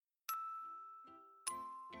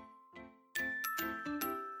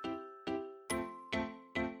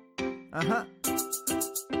I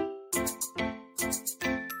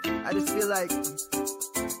just feel like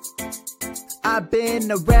I've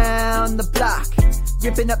been around the block,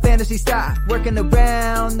 ripping up fantasy stock, working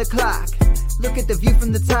around the clock. Look at the view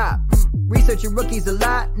from the top. Researching rookies a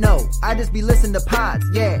lot? No, I just be listening to pods.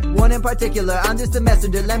 Yeah, one in particular, I'm just a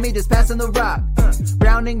messenger. Let me just pass on the rock.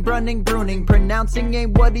 Browning, brunning, pruning, pronouncing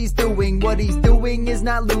ain't what he's doing. What he's doing is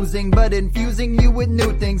not losing, but infusing you with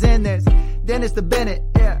new things. And there's Dennis the Bennett,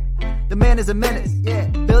 yeah. The man is a menace, yeah.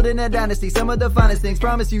 Building a dynasty, some of the finest things.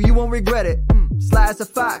 Promise you won't regret it. Sly as a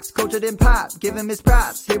fox, cultured in pop. Give him his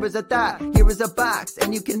props. Here is a thought, here is a box,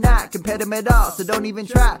 and you cannot compare them at all. So don't even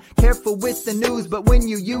try. Careful with the news, but when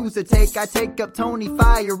you use a take, I take up Tony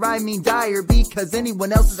Fire. I mean Dyer, because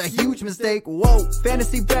anyone else is a huge mistake. Whoa,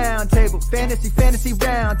 fantasy round table, fantasy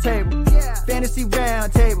round table, yeah. Fantasy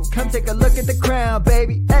round table. Come take a look at the crown,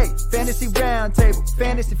 baby. Hey, fantasy round table,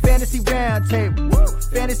 fantasy round table, woo.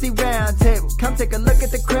 Fantasy round table. Come take a look at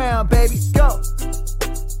the crown, baby. Go.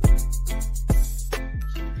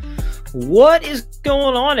 What is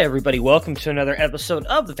going on, everybody? Welcome to another episode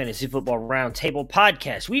of the Fantasy Football Roundtable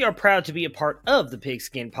Podcast. We are proud to be a part of the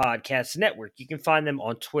Pigskin Podcast Network. You can find them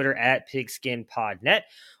on Twitter at PigskinPodNet,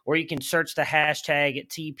 or you can search the hashtag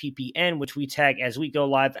TPPN, which we tag as we go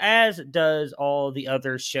live, as does all the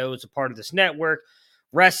other shows a part of this network.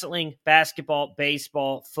 Wrestling, basketball,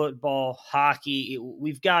 baseball, football, hockey,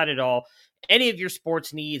 we've got it all. Any of your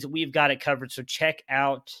sports needs, we've got it covered, so check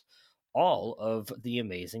out all of the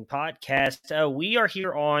amazing podcasts. We are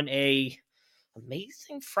here on a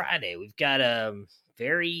amazing Friday. We've got a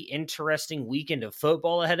very interesting weekend of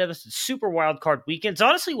football ahead of us. It's Super Wild Card weekend. It's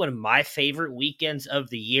honestly one of my favorite weekends of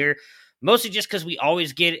the year, mostly just because we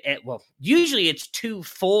always get usually it's 2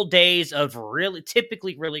 full days of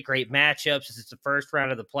typically really great matchups as it's the first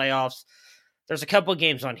round of the playoffs. There's a couple of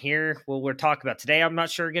games on here we're talking about today. I'm not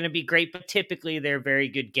sure are going to be great, but typically they're very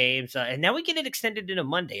good games. And now we get it extended into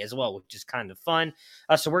Monday as well, which is kind of fun.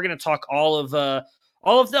 So we're going to talk all of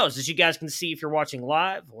those. As you guys can see, if you're watching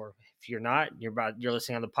live, or if you're not, you're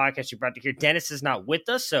listening on the podcast, you're about to hear Dennis is not with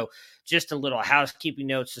us. So just a little housekeeping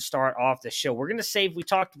notes to start off the show. We're going to save, we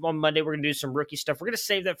talked on Monday, we're going to do some rookie stuff. We're going to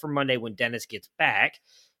save that for Monday when Dennis gets back.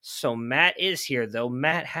 So Matt is here, though.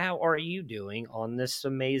 Matt, how are you doing on this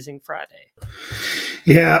amazing Friday?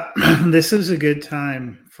 Yeah, this is a good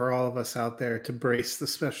time for all of us out there to brace the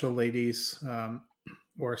special ladies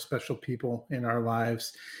or special people in our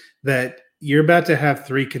lives that you're about to have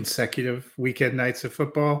 3 consecutive weekend nights of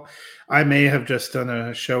football. I may have just done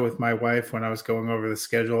a show with my wife when I was going over the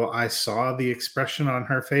schedule. I saw the expression on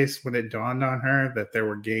her face when it dawned on her that there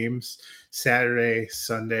were games Saturday,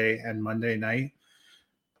 Sunday, and Monday night.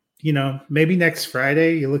 You know, maybe next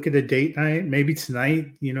Friday you look at a date night, maybe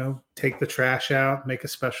tonight, take the trash out, make a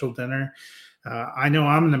special dinner. I know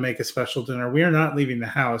I'm going to make a special dinner. We are not leaving the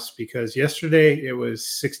house because yesterday it was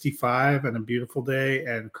 65 and a beautiful day.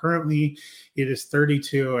 And currently it is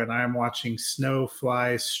 32 and I'm watching snow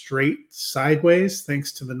fly straight sideways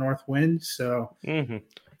thanks to the north wind. So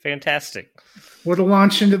Fantastic. What a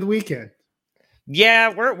launch into the weekend.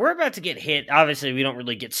 Yeah, we're about to get hit. Obviously, we don't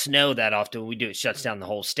really get snow that often. When we do, it shuts down the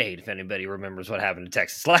whole state, if anybody remembers what happened in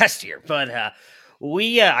Texas last year. But I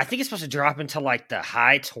think it's supposed to drop into like the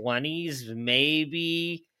high 20s,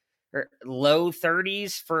 maybe, or low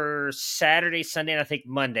 30s for Saturday, Sunday, and I think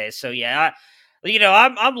Monday. So yeah,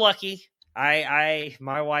 I'm lucky.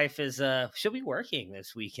 My wife is she'll be working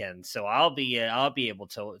this weekend, so I'll be able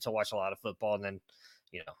to watch a lot of football, and then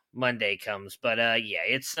Monday comes. But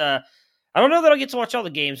it's I don't know that I'll get to watch all the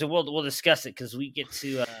games, and we'll discuss it because we get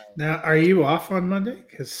to. Now, are you off on Monday?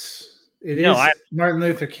 Because it is Martin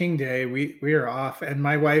Luther King Day. We are off, and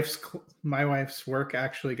my wife's work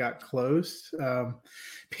actually got closed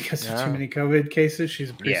because of too many COVID cases.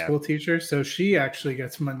 She's a preschool teacher, so she actually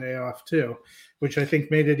gets Monday off too, which I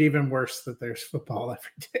think made it even worse that there's football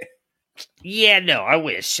every day. Yeah, no, I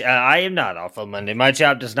wish. I am not off on Monday. My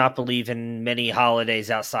job does not believe in many holidays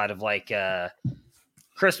outside of like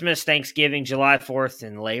Christmas, Thanksgiving, July 4th,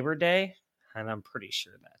 and Labor Day, and I'm pretty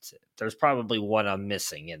sure that's it. There's probably one I'm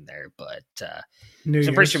missing in there, but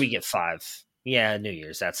I'm pretty sure we get 5. Yeah, New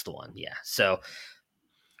Year's, that's the one. Yeah, so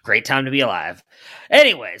great time to be alive.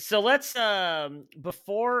 Anyway, so let's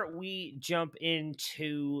before we jump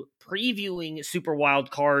into previewing Super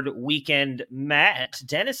Wild Card Weekend, Matt,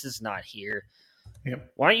 Dennis is not here.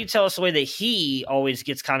 Yep. Why don't you tell us the way that he always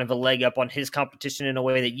gets kind of a leg up on his competition in a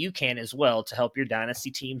way that you can as well to help your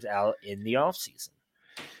dynasty teams out in the offseason?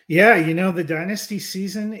 Yeah, the dynasty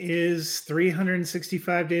season is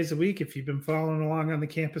 365 days a week. If you've been following along on the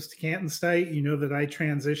Campus to Canton site, you know that I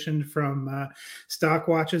transitioned from stock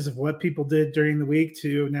watches of what people did during the week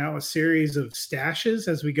to now a series of stashes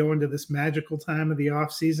as we go into this magical time of the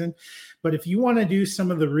off season. But if you want to do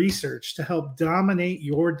some of the research to help dominate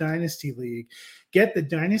your dynasty league, get the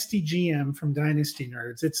Dynasty GM from Dynasty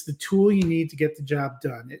Nerds. It's the tool you need to get the job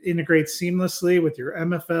done. It integrates seamlessly with your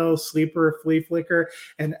MFL, Sleeper, Flea Flicker,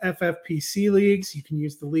 and FFPC leagues. You can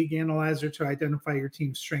use the league analyzer to identify your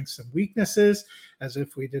team's strengths and weaknesses, as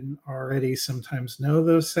if we didn't already sometimes know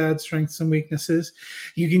those sad strengths and weaknesses.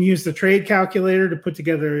 You can use the trade calculator to put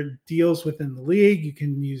together deals within the league. You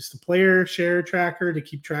can use the player share tracker to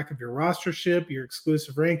keep track of your rostership, your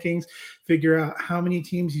exclusive rankings, figure out how many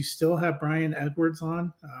teams you still have Brian Edwards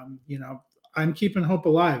on. I'm keeping hope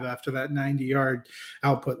alive after that 90-yard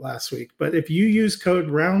output last week. But if you use code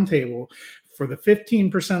Roundtable for the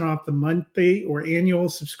 15% off the monthly or annual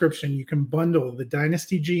subscription, you can bundle the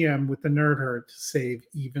Dynasty GM with the Nerd Herd to save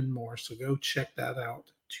even more. So go check that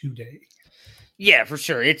out today. Yeah, for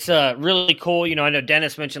sure. It's really cool. I know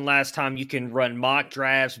Dennis mentioned last time you can run mock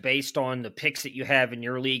drafts based on the picks that you have in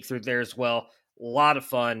your league through there as well. A lot of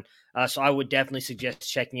fun. So I would definitely suggest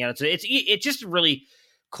checking it out. So it's just a really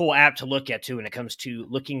cool app to look at too when it comes to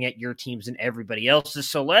looking at your teams and everybody else's.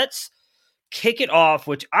 So let's kick it off,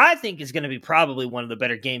 which I think is going to be probably one of the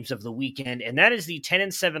better games of the weekend, and that is the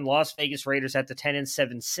 10-7 Las Vegas Raiders at the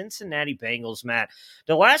 10-7 Cincinnati Bengals. Matt,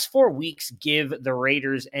 the last 4 weeks give the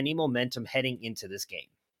Raiders any momentum heading into this game?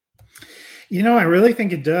 I really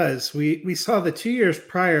think it does. We saw the 2 years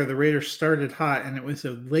prior, the Raiders started hot, and it was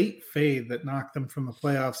a late fade that knocked them from the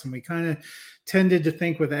playoffs. And we kind of tended to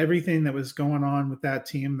think with everything that was going on with that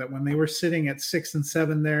team that when they were sitting at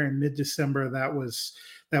 6-7 there in mid-December, that was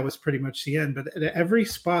pretty much the end. But at every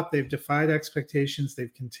spot, they've defied expectations.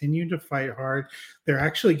 They've continued to fight hard. They're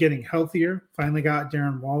actually getting healthier. Finally got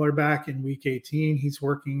Darren Waller back in week 18. He's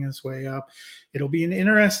working his way up. It'll be an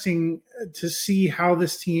interesting to see how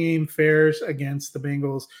this team fares against the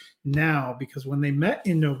Bengals now, because when they met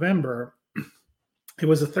in November, it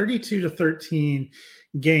was a 32-13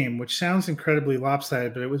 game, which sounds incredibly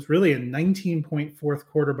lopsided, but it was really a 19-point fourth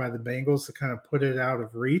quarter by the Bengals to kind of put it out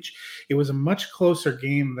of reach. It was a much closer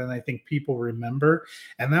game than I think people remember.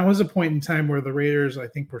 And that was a point in time where the Raiders, I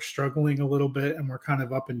think, were struggling a little bit and were kind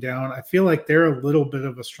of up and down. I feel like they're a little bit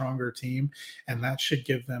of a stronger team, and that should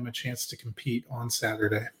give them a chance to compete on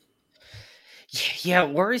Saturday. Yeah,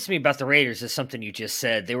 what worries me about the Raiders is something you just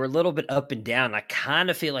said. They were a little bit up and down. I kind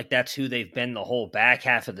of feel like that's who they've been the whole back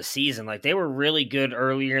half of the season. Like they were really good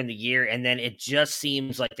earlier in the year, and then it just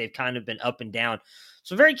seems like they've kind of been up and down.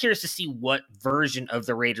 So I'm very curious to see what version of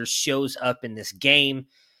the Raiders shows up in this game.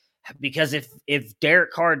 Because if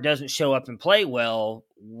Derek Carr doesn't show up and play well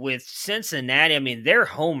with Cincinnati, I mean, their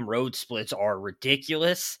home road splits are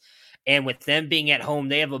ridiculous. And with them being at home,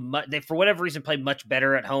 they for whatever reason play much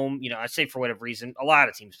better at home. I say for whatever reason, a lot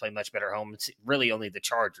of teams play much better at home. It's really only the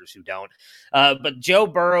Chargers who don't. But Joe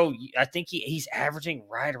Burrow, I think he's averaging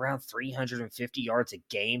right around 350 yards a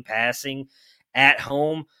game passing at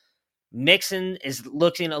home. Mixon is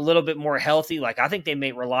looking a little bit more healthy. Like I think they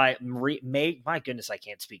may my goodness, I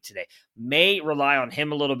can't speak today. May rely on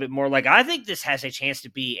him a little bit more. Like I think this has a chance to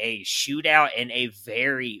be a shootout and a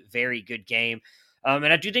very, very good game.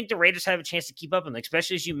 And I do think the Raiders have a chance to keep up with them,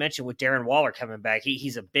 especially as you mentioned with Darren Waller coming back.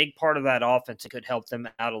 He's a big part of that offense. It could help them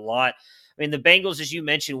out a lot. I mean, the Bengals, as you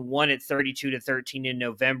mentioned, won at 32-13 in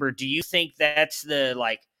November. Do you think that's the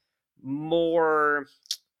more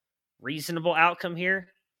reasonable outcome here?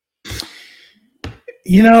 The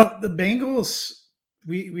Bengals,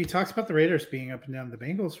 we talked about the Raiders being up and down. The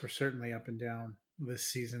Bengals were certainly up and down this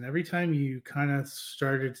season. Every time you kind of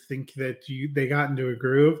started to think that they got into a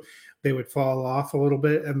groove, they would fall off a little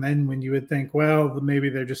bit. And then when you would think, well, maybe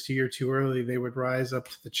they're just a year too early, they would rise up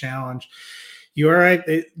to the challenge. You are right.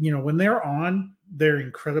 When they're on, they're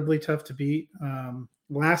incredibly tough to beat.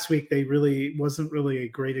 Last week, they wasn't really a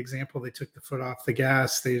great example. They took the foot off the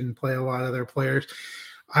gas. They didn't play a lot of their players.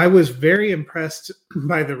 I was very impressed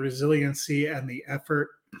by the resiliency and the effort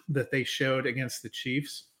that they showed against the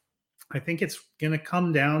Chiefs. I think it's going to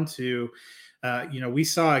come down to, we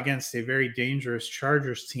saw against a very dangerous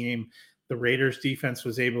Chargers team, the Raiders defense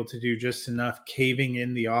was able to do just enough caving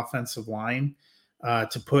in the offensive line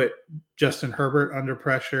to put Justin Herbert under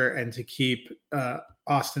pressure and to keep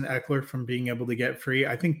Austin Eckler from being able to get free.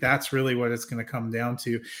 I think that's really what it's going to come down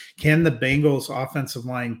to. Can the Bengals offensive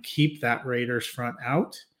line keep that Raiders front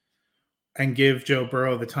out and give Joe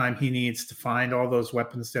Burrow the time he needs to find all those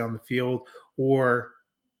weapons down the field? Or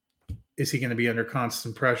is he going to be under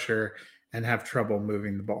constant pressure and have trouble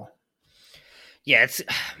moving the ball. Yeah, it's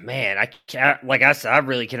man. I can't, like I said, I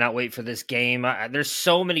really cannot wait for this game. There's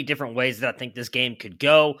so many different ways that I think this game could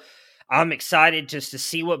go. I'm excited just to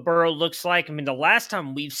see what Burrow looks like. I mean, the last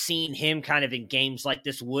time we've seen him kind of in games like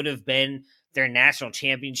this would have been their national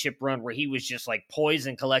championship run, where he was just like poised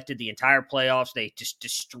and collected the entire playoffs. They just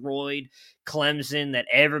destroyed Clemson, that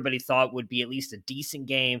everybody thought would be at least a decent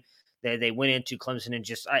game. They went into Clemson and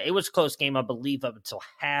just it was a close game, I believe, up until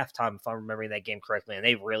halftime, if I'm remembering that game correctly, and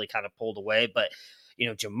they really kind of pulled away. But,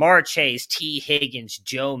 Jamar Chase, T. Higgins,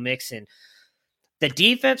 Joe Mixon, the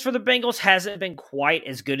defense for the Bengals hasn't been quite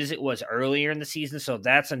as good as it was earlier in the season, so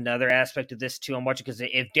that's another aspect of this, too. I'm watching because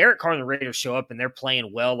if Derek Carr and the Raiders show up and they're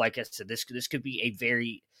playing well, like I said, this could be a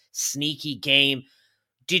very sneaky game.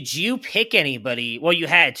 Did you pick anybody? Well, you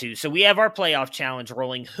had to. So we have our playoff challenge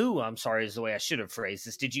rolling. Who, I'm sorry, is the way I should have phrased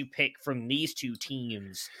this. Did you pick from these two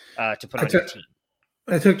teams to put on your team?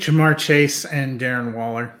 I took Jamar Chase and Darren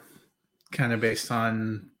Waller, kind of based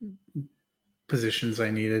on positions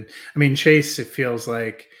I needed. I mean, Chase, it feels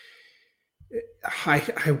like I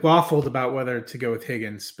waffled about whether to go with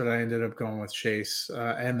Higgins, but I ended up going with Chase.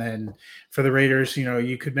 And then for the Raiders,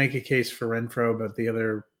 you could make a case for Renfro, but the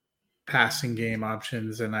other passing game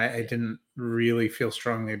options, and I didn't really feel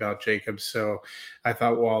strongly about Jacobs, so I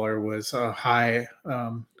thought Waller was a high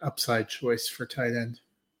upside choice for tight end.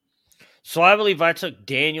 So I believe I took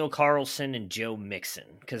Daniel Carlson and Joe Mixon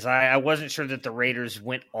because I wasn't sure that the Raiders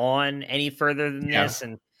went on any further than this,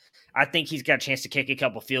 and I think he's got a chance to kick a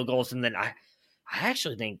couple field goals, and then I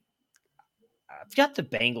actually think I've got the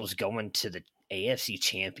Bengals going to the AFC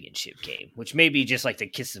Championship game, which may be just like the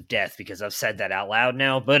kiss of death because I've said that out loud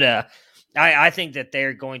now. But I think that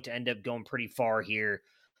they're going to end up going pretty far here.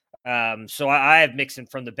 So I have Mixon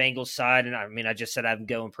from the Bengals side, and I just said I'm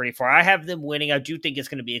going pretty far. I have them winning. I do think it's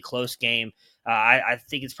going to be a close game. I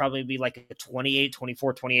think it's probably be like a 28-24,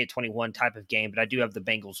 28-21 type of game, but I do have the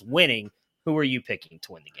Bengals winning. Who are you picking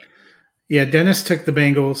to win the game? Yeah, Dennis took the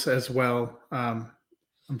Bengals as well. I'm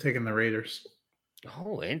taking the Raiders.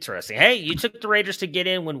 Oh, interesting. Hey, you took the Raiders to get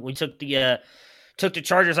in when we took the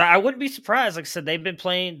Chargers. I wouldn't be surprised. Like I said, they've been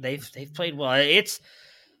playing. They've played well. It's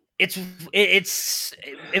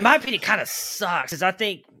in my opinion, kind of sucks because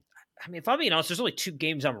if I'm being honest, there's only two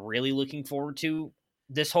games I'm really looking forward to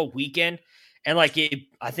this whole weekend, and I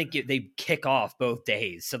think they kick off both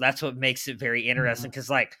days, so that's what makes it very interesting.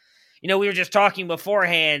 Because we were just talking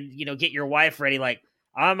beforehand. Get your wife ready. Like,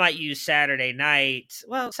 I might use Saturday night.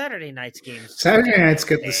 Well, Saturday night's games. Saturday night's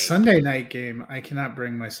good. The Sunday night game, I cannot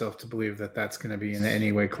bring myself to believe that that's going to be in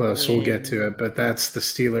any way close. We'll get to it, but that's the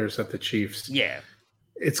Steelers at the Chiefs. Yeah.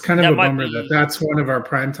 It's kind of a bummer that's one of our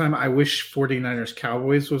primetime. I wish 49ers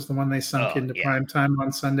Cowboys was the one they sunk into primetime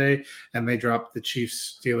on Sunday, and they dropped the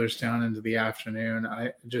Chiefs Steelers down into the afternoon.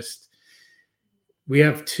 We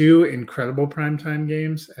have two incredible primetime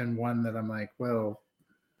games and one that I'm like, well,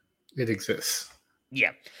 it exists.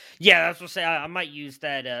 Yeah, that's what I say. I might use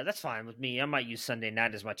that. That's fine with me. I might use Sunday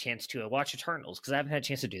night as my chance to watch Eternals because I haven't had a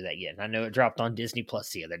chance to do that yet. And I know it dropped on Disney Plus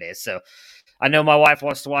the other day, so I know my wife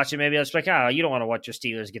wants to watch it. Maybe I was like, you don't want to watch your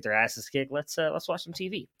Steelers get their asses kicked. Let's watch some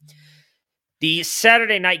TV. The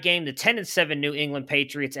Saturday night game, the 10-7 New England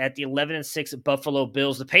Patriots at the 11-6 Buffalo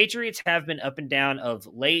Bills. The Patriots have been up and down of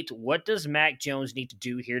late. What does Mac Jones need to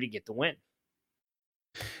do here to get the win?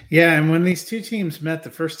 Yeah, and when these two teams met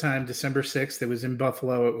the first time, December 6th, it was in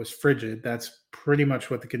Buffalo. It was frigid. That's pretty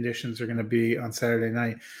much what the conditions are going to be on Saturday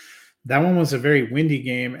night. That one was a very windy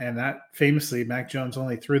game, and that famously, Mac Jones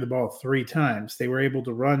only threw the ball 3 times. They were able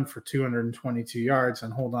to run for 222 yards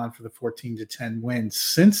and hold on for the 14-10 win.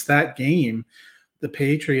 Since that game, the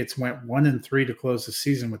Patriots went 1-3 to close the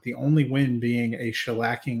season, with the only win being a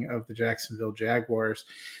shellacking of the Jacksonville Jaguars.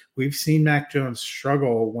 We've seen Mac Jones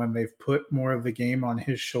struggle when they've put more of the game on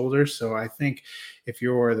his shoulders. So I think if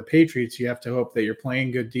you're the Patriots, you have to hope that you're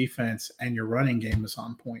playing good defense and your running game is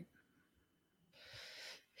on point.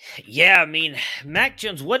 Yeah, Mac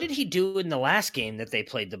Jones, what did he do in the last game that they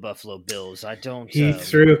played the Buffalo Bills? He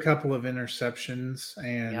threw a couple of interceptions,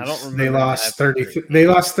 and I don't remember. They lost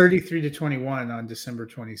 33-21 on December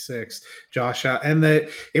 26th.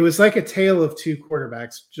 It was like a tale of two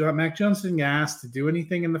quarterbacks. Mac Jones didn't get asked to do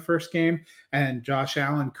anything in the first game, and Josh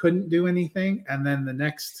Allen couldn't do anything. And then the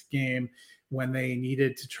next game, when they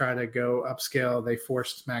needed to try to go upscale, they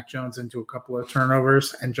forced Mac Jones into a couple of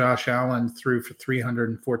turnovers, and Josh Allen threw for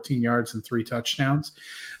 314 yards and 3 touchdowns.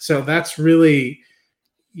 So that's really,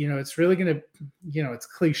 it's really going to, it's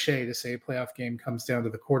cliche to say a playoff game comes down to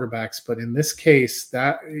the quarterbacks, but in this case,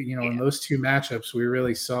 in those two matchups, we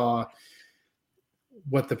really saw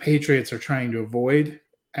what the Patriots are trying to avoid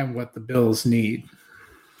and what the Bills need.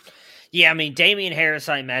 Yeah, I mean, Damian Harris,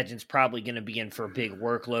 I imagine, is probably going to be in for a big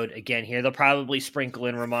workload again here. They'll probably sprinkle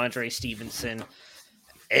in Ramondre Stevenson.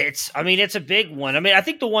 It's a big one. I mean, I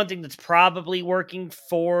think the one thing that's probably working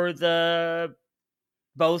for the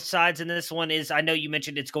both sides in this one is, I know you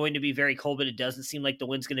mentioned it's going to be very cold, but it doesn't seem like the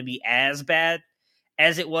wind's going to be as bad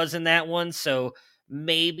as it was in that one. So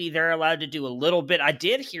maybe they're allowed to do a little bit. I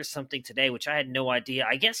did hear something today, which I had no idea.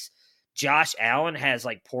 I guess Josh Allen has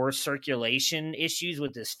like poor circulation issues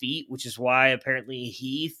with his feet, which is why apparently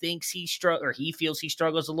he thinks he feels he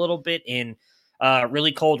struggles a little bit in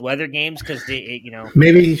really cold weather games because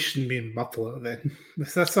maybe he shouldn't be in Buffalo then.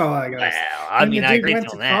 That's all I got. Well, I mean, the I dude agree went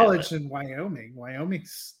on to that. college in Wyoming.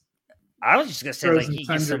 Wyoming's. I was just gonna say like he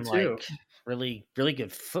gets some too. like really really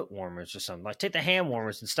good foot warmers or something. Like take the hand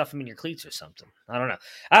warmers and stuff them in your cleats or something. I don't know.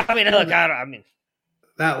 I mean, look,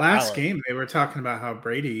 that last game they were talking about how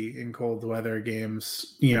Brady in cold weather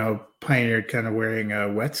games, pioneered kind of wearing a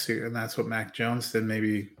wetsuit, and that's what Mac Jones did.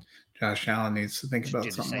 Maybe Josh Allen needs to think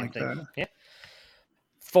about something like that. Yeah.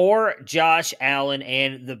 For Josh Allen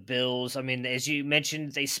and the Bills, I mean, as you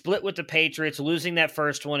mentioned, they split with the Patriots, losing that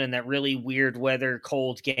first one in that really weird weather,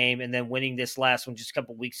 cold game, and then winning this last one just a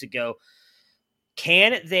couple weeks ago.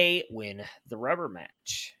 Can they win the rubber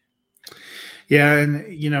match? Yeah, and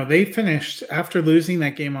they finished after losing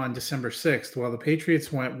that game on December 6th. While the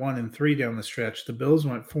Patriots went 1-3 down the stretch, the Bills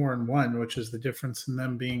went 4-1, which is the difference in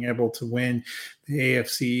them being able to win the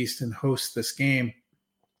AFC East and host this game.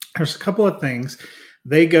 There's a couple of things.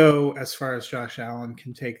 They go as far as Josh Allen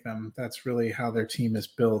can take them. That's really how their team is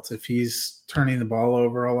built. If he's turning the ball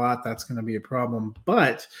over a lot, that's going to be a problem.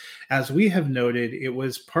 But as we have noted, it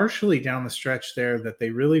was partially down the stretch there that they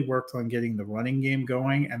really worked on getting the running game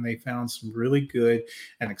going, and they found some really good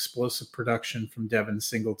and explosive production from Devin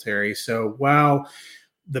Singletary. So while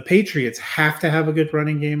the Patriots have to have a good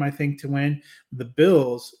running game, I think, to win, the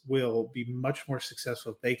Bills will be much more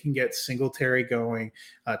successful if they can get Singletary going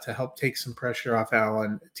to help take some pressure off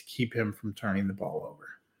Allen to keep him from turning the ball over.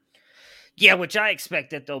 Yeah, which I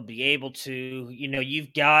expect that they'll be able to.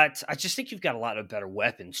 I just think you've got a lot of better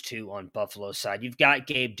weapons, too, on Buffalo's side. You've got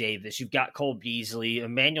Gabe Davis. You've got Cole Beasley.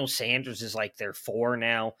 Emmanuel Sanders is like their 4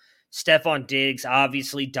 now. Stephon Diggs,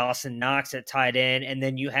 obviously, Dawson Knox at tight end, and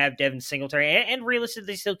then you have Devin Singletary, and realistically,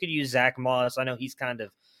 they still could use Zach Moss. I know he's kind of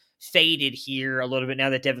faded here a little bit now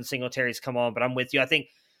that Devin Singletary's come on, but I'm with you. I think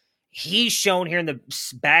he's shown here in the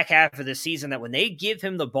back half of the season that when they give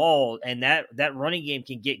him the ball and that running game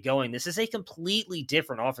can get going, this is a completely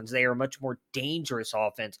different offense. They are a much more dangerous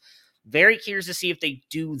offense. Very curious to see if they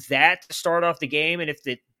do that to start off the game, and if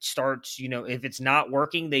it starts, if it's not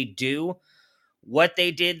working, they do what they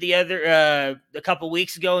did a couple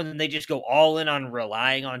weeks ago, and then they just go all in on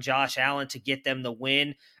relying on Josh Allen to get them the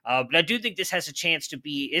win. But I do think this has a chance to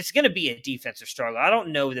it's going to be a defensive struggle. I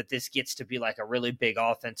don't know that this gets to be like a really big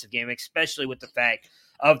offensive game, especially with the fact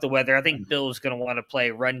of the weather. I think Bill's going to want to play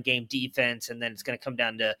run game defense, and then it's going to come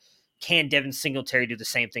down to, can Devin Singletary do the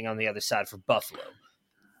same thing on the other side for Buffalo?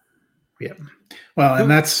 Yeah. Well, and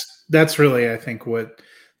that's really, I think, what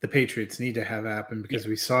the Patriots need to have happen, because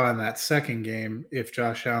we saw in that second game, if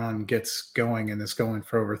Josh Allen gets going and is going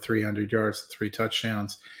for over 300 yards, 3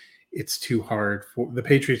 touchdowns, it's too hard. The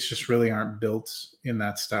Patriots just really aren't built in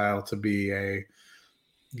that style to be a,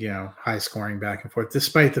 high scoring back and forth,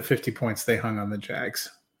 despite the 50 points they hung on the Jags.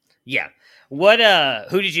 Yeah.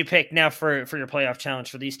 Who did you pick now for your playoff challenge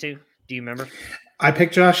for these two? Do you remember? I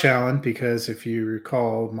picked Josh Allen because, if you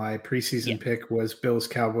recall, my preseason pick was Bills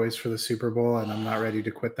Cowboys for the Super Bowl, and I'm not ready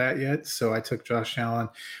to quit that yet. So I took Josh Allen.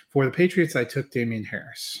 For the Patriots, I took Damian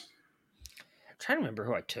Harris. I'm trying to remember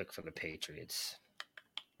who I took for the Patriots,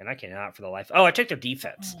 and I cannot for the life. Oh, I took their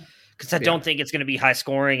defense because I don't think it's going to be high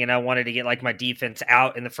scoring, and I wanted to get like my defense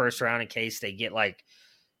out in the first round in case they get like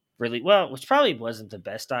really well, which probably wasn't the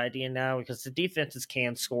best idea now, because the defenses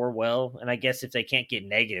can score well, and I guess if they can't get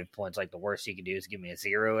negative points, like the worst you can do is give me a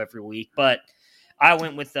 0 every week. But I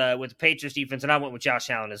went with the Patriots defense, and I went with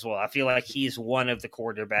Josh Allen as well. I feel like he's one of the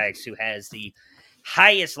quarterbacks who has the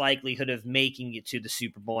highest likelihood of making it to the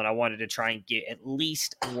Super Bowl, and I wanted to try and get at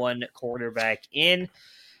least one quarterback in.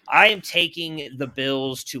 I am taking the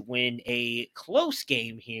Bills to win a close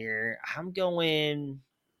game here. I'm going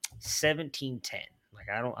 17-10.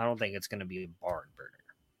 Like I don't think it's going to be a barn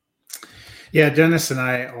burner. Yeah, Dennis and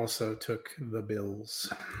I also took the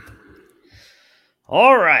Bills.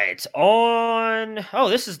 All right.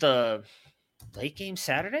 This is the late game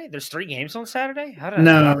Saturday? There's 3 games on Saturday? How did I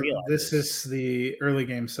not realize this is the early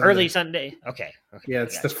game Sunday. Early Sunday? Okay. Yeah,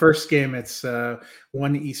 it's the first game. It's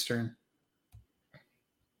 1 Eastern.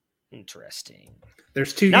 Interesting.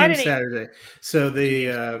 There's 2 games Saturday. So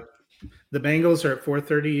the The Bengals are at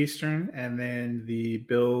 4:30 Eastern, and then the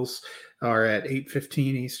Bills are at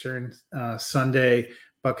 8:15 Eastern. Sunday,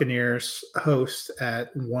 Buccaneers host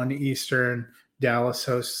at 1 Eastern. Dallas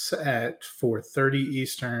hosts at 4:30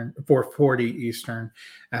 Eastern, 4:40 Eastern,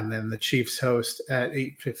 and then the Chiefs host at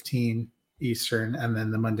 8:15 Eastern, and then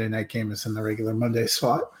the Monday night game is in the regular Monday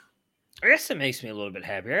slot. I guess it makes me a little bit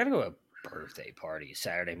happier. I got to go to a birthday party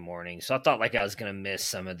Saturday morning, so I thought like I was going to miss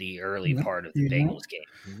some of the early part of the Bengals game.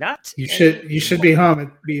 Not you should be home.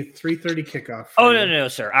 It'd be a 3:30 kickoff. Oh no,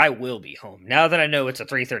 sir! I will be home now that I know it's a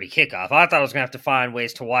 3:30 kickoff. I thought I was going to have to find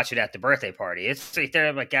ways to watch it at the birthday party. It's 3:30.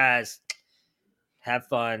 I'm like, guys, have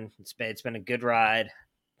fun. It's been a good ride.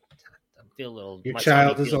 I feel a little. Your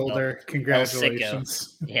child is older.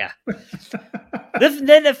 Congratulations. Yeah.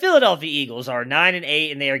 Then the Philadelphia Eagles are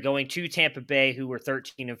 9-8, and they are going to Tampa Bay, who were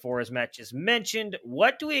 13-4, as Matt just mentioned.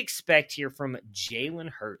 What do we expect here from Jalen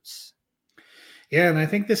Hurts? Yeah, and I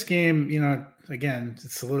think this game, again,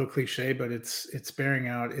 it's a little cliche, but it's bearing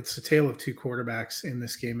out. It's a tale of two quarterbacks in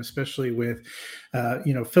this game, especially with,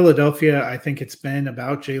 Philadelphia. I think it's been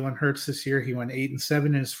about Jalen Hurts this year. He went 8-7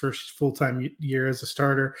 in his first full-time year as a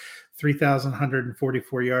starter,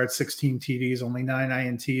 3,144 yards, 16 TDs, only 9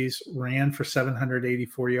 INTs, ran for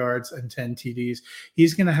 784 yards and 10 TDs.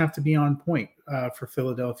 He's going to have to be on point for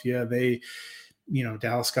Philadelphia.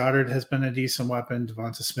 Dallas Goedert has been a decent weapon.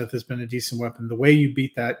 Devonta Smith has been a decent weapon. The way you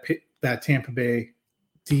beat that Tampa Bay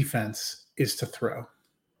defense is to throw.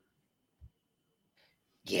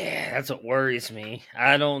 Yeah, that's what worries me.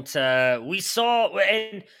 I don't. We saw,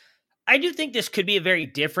 and I do think this could be a very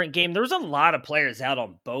different game. There was a lot of players out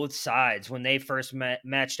on both sides when they first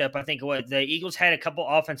matched up. I think the Eagles had a couple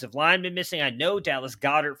offensive linemen missing. I know Dallas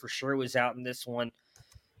Goedert for sure was out in this one.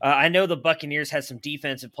 I know the Buccaneers had some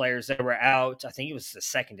defensive players that were out. I think it was the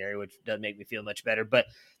secondary, which doesn't make me feel much better. But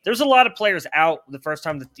there's a lot of players out the first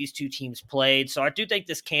time that these two teams played. So I do think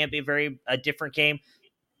this can be a different game.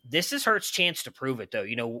 This is Hurts' chance to prove it,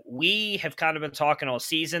 though. We have kind of been talking all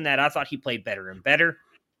season that I thought he played better and better.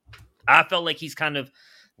 I felt like he's kind of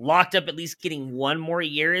locked up at least getting one more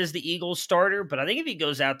year as the Eagles starter. But I think if he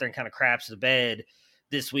goes out there and kind of craps the bed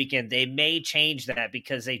this weekend, they may change that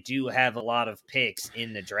because they do have a lot of picks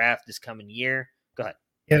in the draft this coming year. Go ahead.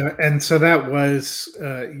 Yeah, and so that was,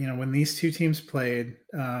 when these two teams played,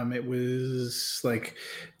 it was like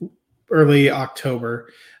early October,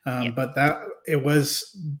 but it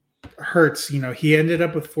was Hurts. He ended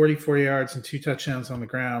up with 44 yards and 2 touchdowns on the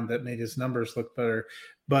ground that made his numbers look better,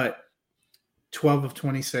 but 12 of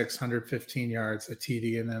 26, 115 yards, a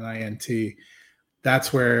TD and an INT.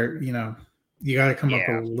 That's where, you got to come up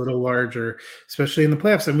a little larger, especially in the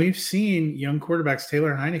playoffs. And we've seen young quarterbacks.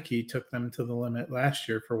 Taylor Heineke took them to the limit last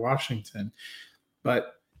year for Washington.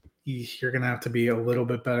 But you're going to have to be a little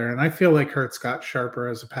bit better. And I feel like Hurts got sharper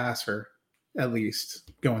as a passer, at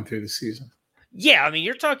least, going through the season. Yeah, I mean,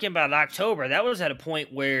 you're talking about October. That was at a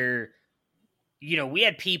point where, we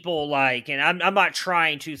had people like, and I'm not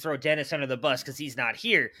trying to throw Dennis under the bus because he's not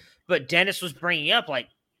here, but Dennis was bringing up, like,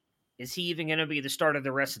 is he even going to be the starter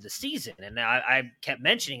the rest of the season? And I kept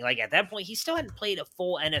mentioning, like, at that point, he still hadn't played a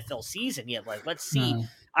full NFL season yet. Like, let's see. No.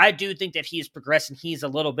 I do think that he is progressing. He's a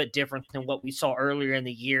little bit different than what we saw earlier in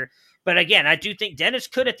the year. But again, I do think Dennis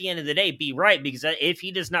could, at the end of the day, be right, because if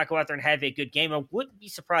he does not go out there and have a good game, I wouldn't be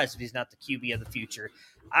surprised if he's not the QB of the future.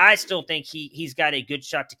 I still think he's got a good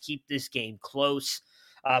shot to keep this game close.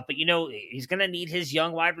 But, he's going to need his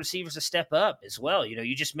young wide receivers to step up as well.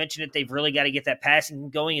 You just mentioned it. They've really got to get that passing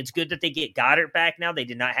going. It's good that they get Goddard back now. They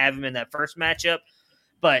did not have him in that first matchup.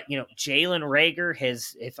 But, Jalen Reagor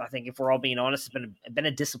has, if we're all being honest, has been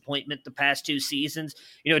a disappointment the past 2 seasons.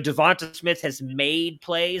 Devonta Smith has made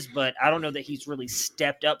plays, but I don't know that he's really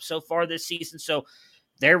stepped up so far this season. So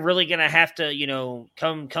they're really going to have to,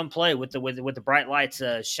 come play with the bright lights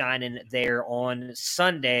shining there on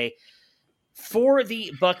Sunday. For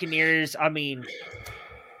the Buccaneers, I mean,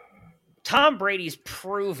 Tom Brady's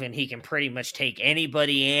proven he can pretty much take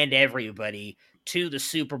anybody and everybody to the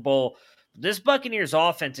Super Bowl. This Buccaneers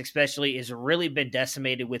offense especially has really been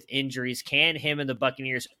decimated with injuries. Can him and the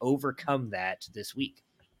Buccaneers overcome that this week?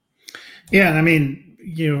 Yeah, I mean,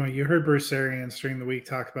 you heard Bruce Arians during the week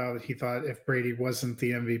talk about it. He thought if Brady wasn't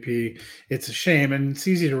the MVP, it's a shame. And it's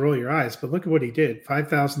easy to roll your eyes, but look at what he did.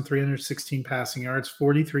 5,316 passing yards,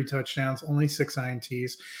 43 touchdowns, only 6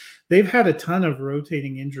 INTs. They've had a ton of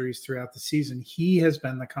rotating injuries throughout the season. He has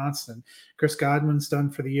been the constant. Chris Godwin's done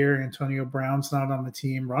for the year. Antonio Brown's not on the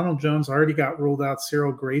team. Ronald Jones already got ruled out.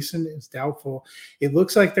 Cyril Grayson is doubtful. It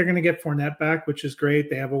looks like they're going to get Fournette back, which is great.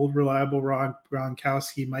 They have old, reliable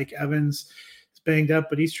Gronkowski. Mike Evans is banged up,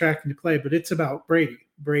 but he's tracking to play. But it's about Brady.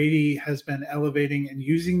 Brady has been elevating and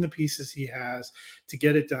using the pieces he has to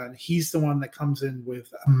get it done. He's the one that comes in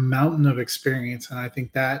with a mountain of experience, and I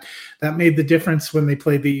think that made the difference when they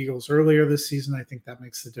played the Eagles earlier this season. I think that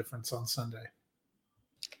makes the difference on Sunday.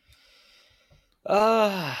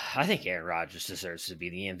 I think Aaron Rodgers deserves to be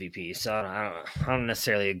the MVP. So I don't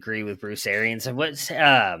necessarily agree with Bruce Arians.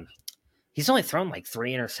 And he's only thrown like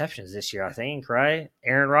 3 interceptions this year, I think, right?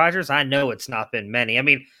 Aaron Rodgers. I know it's not been many. I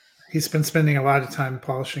mean, he's been spending a lot of time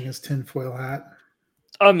polishing his tinfoil hat.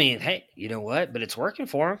 I mean, hey, you know what? But it's working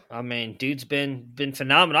for him. I mean, dude's been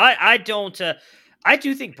phenomenal. I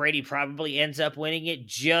do think Brady probably ends up winning it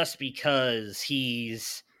just because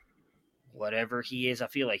he's whatever he is. I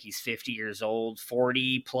feel like he's 50 years old,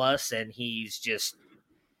 40 plus, and he's just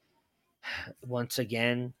once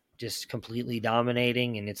again just completely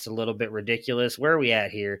dominating, and it's a little bit ridiculous. Where are we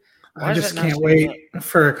at here? I just can't wait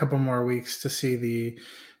for a couple more weeks to see the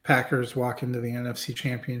Packers walk into the NFC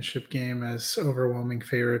Championship game as overwhelming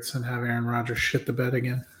favorites and have Aaron Rodgers shit the bed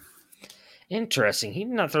again. Interesting. He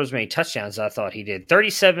did not throw as many touchdowns as I thought he did.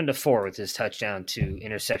 37-4 with his touchdown to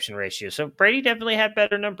interception ratio. So Brady definitely had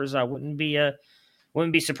better numbers. I wouldn't be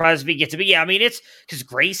surprised if he gets to be. Yeah, I mean, it's because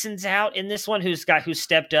Grayson's out in this one, who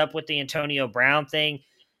stepped up with the Antonio Brown thing.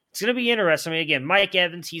 It's going to be interesting. I mean, again, Mike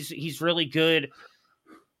Evans, he's really good.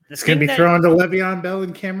 It's going to be thrown to Le'Veon Bell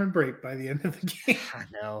and Cameron Brate by the end of the game. I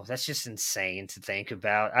know. That's just insane to think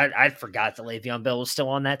about. I forgot that Le'Veon Bell was still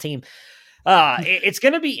on that team. It's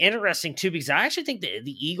going to be interesting, too, because I actually think the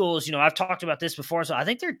Eagles, I've talked about this before, so I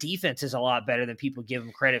think their defense is a lot better than people give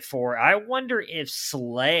them credit for. I wonder if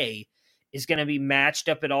Slay is going to be matched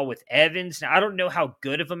up at all with Evans. Now, I don't know how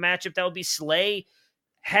good of a matchup that would be. Slay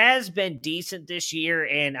has been decent this year,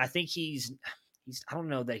 and I think he's I don't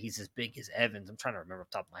know that he's as big as Evans. I'm trying to remember off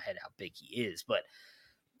the top of my head how big he is, but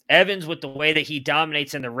Evans, with the way that he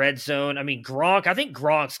dominates in the red zone, I mean, I think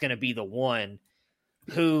Gronk's going to be the one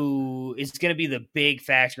who is going to be the big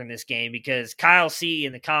factor in this game, because Kyle C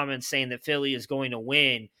in the comments saying that Philly is going to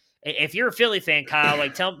win. If you're a Philly fan, Kyle,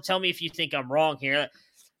 like tell me if you think I'm wrong here.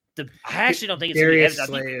 I actually don't think it's Darius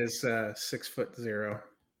Slay is 6'0".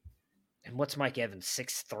 And what's Mike Evans?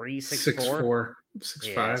 6'3", 6'4",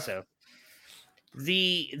 6'5". Yeah, so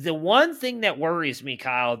the one thing that worries me,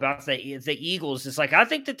 Kyle, about the Eagles is I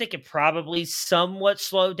think that they could probably somewhat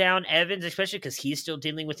slow down Evans, especially because he's still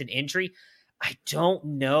dealing with an injury. I don't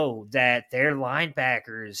know that their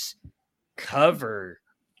linebackers cover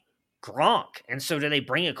Gronk. And so do they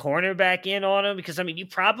bring a cornerback in on him? Because, I mean, you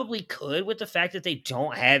probably could with the fact that they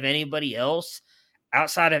don't have anybody else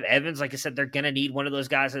outside of Evans. Like I said, they're going to need one of those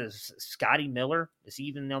guys. Scotty Miller. Is he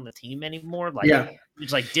even on the team anymore?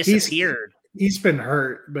 He's disappeared. He's been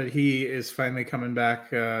hurt, but he is finally coming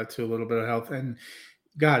back to a little bit of health. And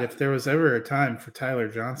God, if there was ever a time for Tyler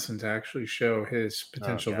Johnson to actually show his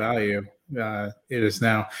potential value, it is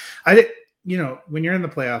now. When you're in the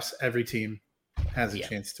playoffs, every team has a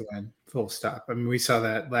chance to win, full stop. I mean, we saw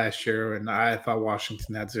that last year, and I thought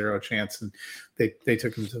Washington had zero chance, and they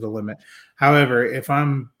took him to the limit. However, if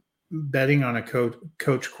I'm betting on a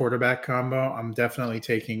coach quarterback combo, I'm definitely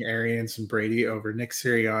taking Arians and Brady over Nick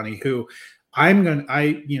Sirianni, who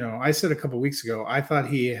I said a couple of weeks ago, I thought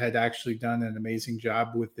he had actually done an amazing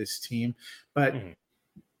job with this team, but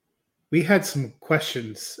we had some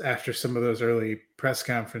questions after some of those early press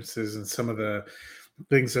conferences and some of the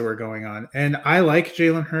things that were going on. And I like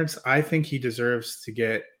Jalen Hurts. I think he deserves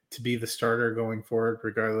to be the starter going forward,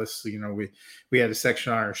 regardless. We had a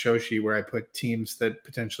section on our show sheet where I put teams that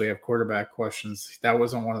potentially have quarterback questions. That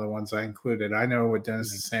wasn't one of the ones I included. I know what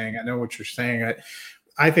Dennis is saying. I know what you're saying.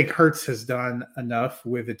 I think Hurts has done enough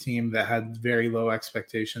with a team that had very low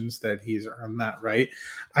expectations that he's earned that right.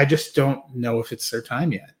 I just don't know if it's their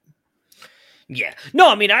time yet. Yeah. No,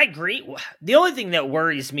 I mean, I agree. The only thing that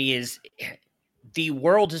worries me is the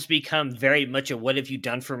world has become very much a what have you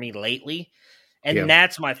done for me lately? And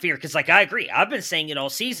that's my fear. Because, I agree. I've been saying it all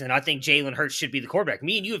season. I think Jalen Hurts should be the quarterback.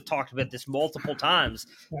 Me and you have talked about this multiple times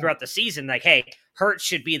throughout the season. Hey, Hurts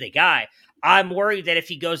should be the guy. I'm worried that if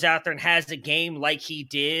he goes out there and has a game like he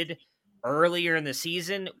did earlier in the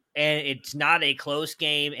season, and it's not a close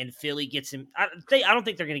game, and Philly gets him, I don't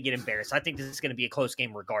think they're going to get embarrassed. I think this is going to be a close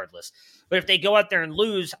game regardless. But if they go out there and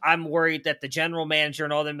lose, I'm worried that the general manager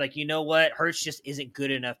and all them, you know what, Hurts just isn't good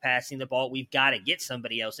enough passing the ball. We've got to get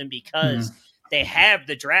somebody else. And because they have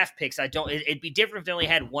the draft picks, it'd be different if they only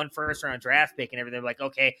had one first-round draft pick and everything.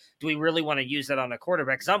 Okay, do we really want to use that on a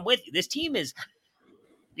quarterback? Because I'm with you. This team is –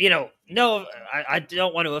 no, I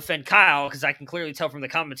don't want to offend Kyle because I can clearly tell from the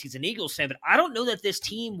comments he's an Eagles fan, but I don't know that this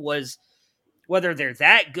team was whether they're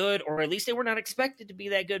that good or at least they were not expected to be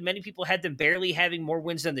that good. Many people had them barely having more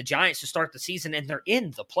wins than the Giants to start the season, and they're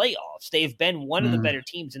in the playoffs. They've been one of the better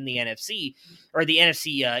teams in the NFC or the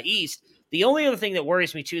NFC East. The only other thing that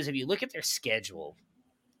worries me too is if you look at their schedule,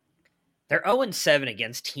 they're 0-7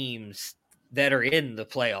 against teams that are in the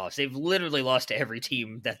playoffs. They've literally lost to every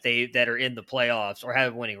team that are in the playoffs or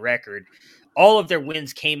have a winning record. All of their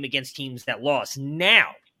wins came against teams that lost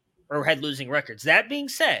now or had losing records. That being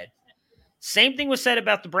said, same thing was said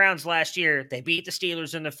about the Browns last year. They beat the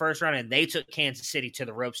Steelers in the first round, and they took Kansas City to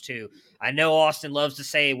the ropes too. I know Austin loves to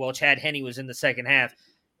say, well, Chad Henne was in the second half.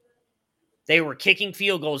 They were kicking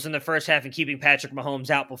field goals in the first half and keeping Patrick Mahomes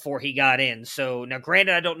out before he got in. So, now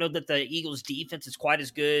granted, I don't know that the Eagles' defense is quite as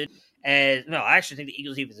good as – no, I actually think the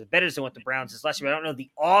Eagles' defense is better than what the Browns is last year. But I don't know the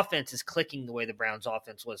offense is clicking the way the Browns'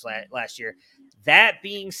 offense was last year. That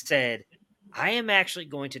being said, I am actually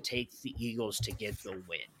going to take the Eagles to get the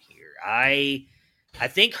win here. I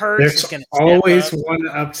think Hurts is going to step always up. One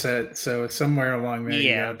upset, so it's somewhere along there. Yeah.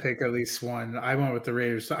 You got to pick at least one. I went with the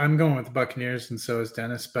Raiders. I'm going with the Buccaneers, and so is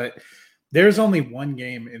Dennis. But there's only one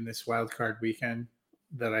game in this wild card weekend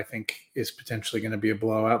that I think is potentially going to be a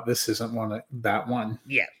blowout. This isn't that one.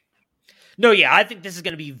 Yeah. No, yeah, I think this is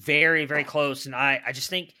going to be very, very close, and I just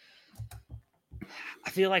think I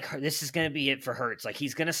feel like this is going to be it for Hurts. Like,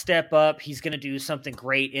 he's going to step up. He's going to do something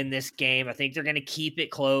great in this game. I think they're going to keep it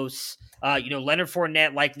close. Leonard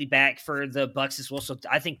Fournette likely back for the Bucs as well, so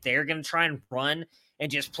I think they're going to try and run and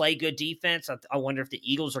just play good defense. I wonder if the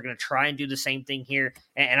Eagles are going to try and do the same thing here.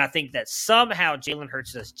 And I think that somehow Jalen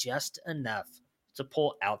Hurts does just enough to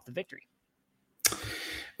pull out the victory.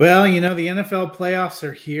 Well, the NFL playoffs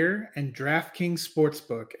are here, and DraftKings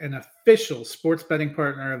Sportsbook, an official sports betting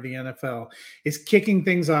partner of the NFL, is kicking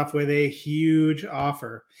things off with a huge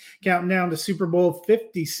offer. Counting down to Super Bowl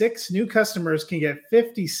 56, new customers can get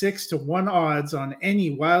 56-1 odds on any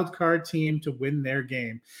wild card team to win their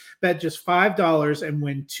game. Bet just $5 and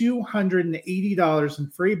win $280 in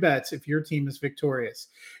free bets if your team is victorious.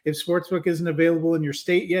 If Sportsbook isn't available in your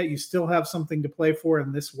state yet, you still have something to play for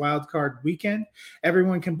in this wild card weekend.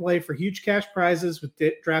 Everyone can play for huge cash prizes with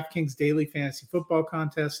DraftKings daily fantasy football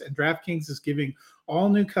contests, and DraftKings is giving all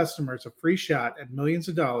new customers a free shot at millions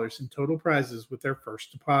of dollars in total prizes with their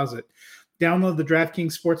first deposit. Download the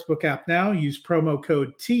DraftKings Sportsbook app now. Use promo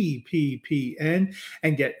code TPPN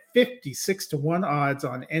and get 56-1 odds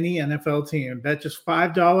on any NFL team. Bet just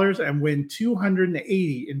 $5 and win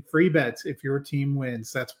 $280 in free bets if your team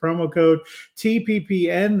wins. That's promo code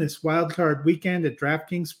TPPN this wildcard weekend at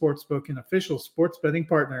DraftKings Sportsbook, an official sports betting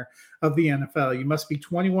partner of the NFL. You must be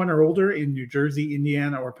 21 or older in New Jersey,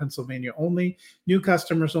 Indiana, or Pennsylvania only. New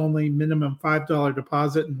customers only. Minimum $5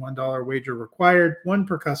 deposit and $1 wager required. One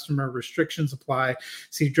per customer. Restrictions apply.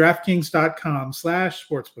 See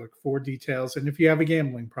DraftKings.com/sportsbook for details. And if you have a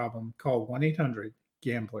gambling problem, call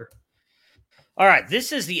 1-800-GAMBLER. All right,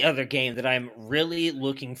 this is the other game that I'm really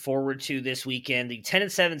looking forward to this weekend. The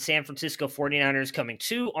 10-7 San Francisco 49ers coming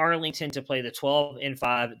to Arlington to play the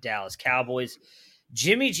 12-5 Dallas Cowboys.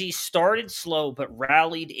 Jimmy G started slow but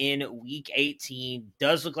rallied in Week 18.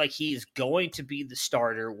 Does look like he is going to be the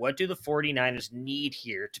starter. What do the 49ers need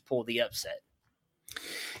here to pull the upset?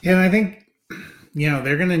 Yeah, I think,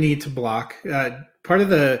 they're going to need to block. Part of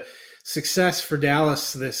the success for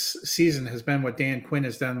Dallas this season has been what Dan Quinn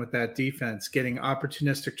has done with that defense, getting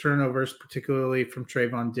opportunistic turnovers, particularly from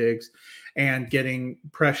Trayvon Diggs, and getting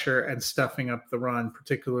pressure and stuffing up the run,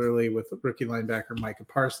 particularly with rookie linebacker Micah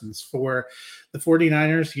Parsons. For the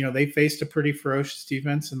 49ers, they faced a pretty ferocious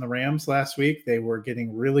defense in the Rams last week. They were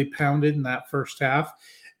getting really pounded in that first half,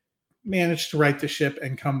 managed to right the ship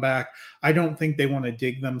and come back. I don't think they want to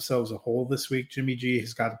dig themselves a hole this week. Jimmy G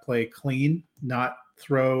has got to play clean, not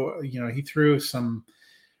throw. He threw some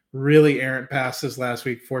really errant passes last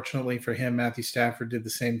week. Fortunately for him, Matthew Stafford did the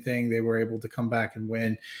same thing. They were able to come back and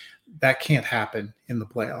win. That can't happen in the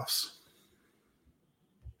playoffs.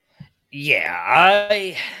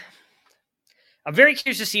 Yeah, I'm very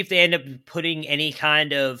curious to see if they end up putting any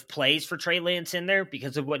kind of plays for Trey Lance in there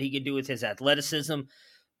because of what he can do with his athleticism.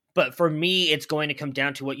 But for me, it's going to come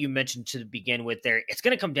down to what you mentioned to begin with there. It's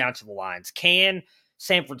going to come down to the lines. Can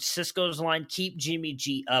San Francisco's line keep Jimmy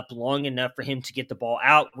G up long enough for him to get the ball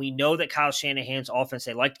out? We know that Kyle Shanahan's offense,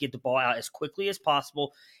 they like to get the ball out as quickly as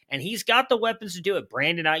possible, and he's got the weapons to do it.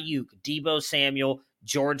 Brandon Ayuk, Deebo Samuel,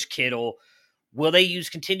 George Kittle. Will they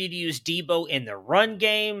continue to use Deebo in the run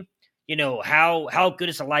game? How good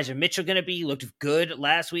is Elijah Mitchell going to be? He looked good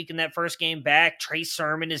last week in that first game back. Trey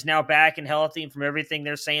Sermon is now back and healthy, and from everything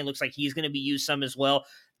they're saying, looks like he's going to be used some as well.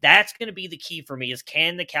 That's going to be the key for me is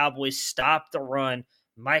can the Cowboys stop the run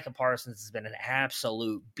Micah Parsons has been an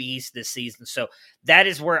absolute beast this season. So that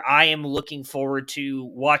is where I am looking forward to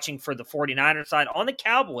watching for the 49ers side. On the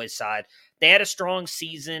Cowboys side, they had a strong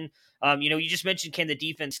season. You just mentioned, can the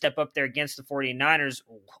defense step up there against the 49ers?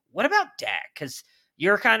 What about Dak? Because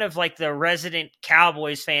you're kind of like the resident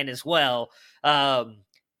Cowboys fan as well.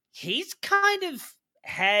 He's kind of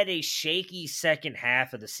had a shaky second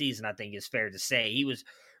half of the season, I think is fair to say. He was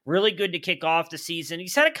really good to kick off the season.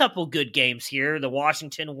 He's had a couple good games here. The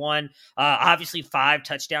Washington one, obviously 5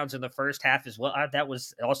 touchdowns in the first half as well. That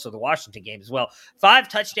was also the Washington game as well. 5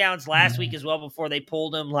 touchdowns last week as well before they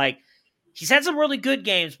pulled him. Like, he's had some really good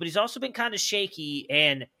games, but he's also been kind of shaky.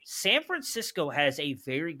 And San Francisco has a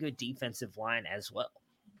very good defensive line as well.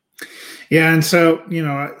 Yeah, and so,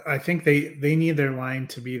 I think they need their line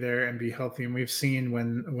to be there and be healthy. And we've seen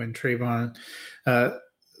when Trayvon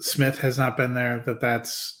Smith has not been there,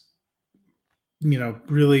 that's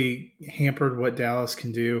really hampered what Dallas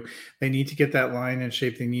can do. They need to get that line in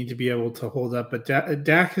shape. They need to be able to hold up. But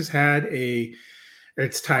Dak has had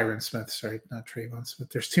it's Tyron Smith, sorry, not Trayvon Smith.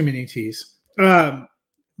 There's too many T's.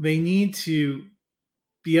 They need to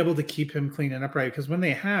be able to keep him clean and upright, because when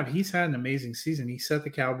he's had an amazing season. He set the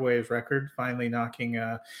Cowboys record, finally knocking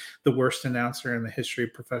the worst announcer in the history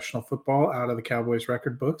of professional football out of the Cowboys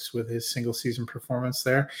record books with his single season performance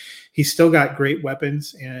there. He's still got great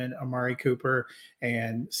weapons in Amari Cooper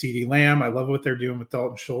and CeeDee Lamb. I love what they're doing with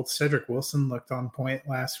Dalton Schultz. Cedric Wilson looked on point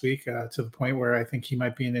last week, to the point where I think he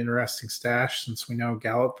might be an interesting stash, since we know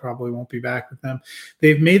Gallup probably won't be back with them.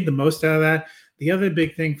 They've made the most out of that. The other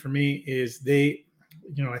big thing for me is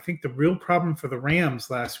I think the real problem for the Rams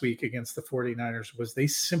last week against the 49ers was they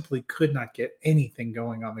simply could not get anything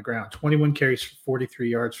going on the ground. 21 carries for 43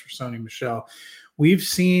 yards for Sony Michel. We've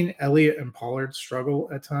seen Elliott and Pollard struggle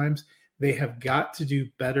at times. They have got to do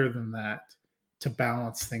better than that to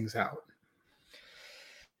balance things out.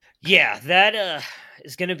 Yeah, that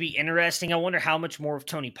is going to be interesting. I wonder how much more of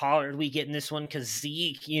Tony Pollard we get in this one, because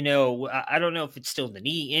Zeke, I don't know if it's still the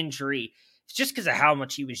knee injury. It's just because of how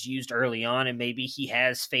much he was used early on, and maybe he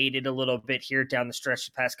has faded a little bit here down the stretch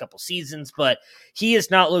the past couple seasons, but he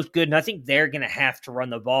has not looked good, and I think they're going to have to run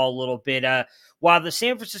the ball a little bit. While the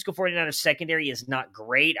San Francisco 49ers secondary is not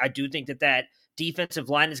great, I do think that defensive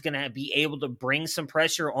line is going to be able to bring some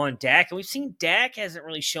pressure on Dak, and we've seen Dak hasn't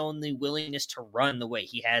really shown the willingness to run the way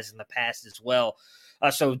he has in the past as well.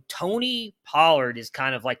 So Tony Pollard is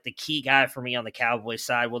kind of like the key guy for me on the Cowboys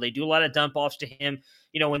side. Well, they do a lot of dump offs to him.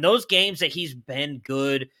 In those games that he's been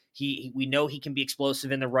good, we know he can be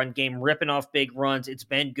explosive in the run game, ripping off big runs. It's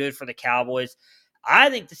been good for the Cowboys. I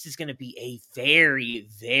think this is going to be a very,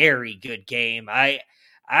 very good game.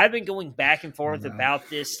 I've been going back and forth about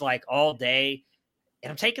this like all day, and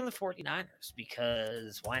I'm taking the 49ers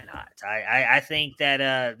because why not? I think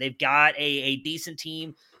that they've got a decent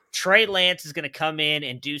team. Trey Lance is going to come in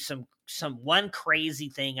and do some one crazy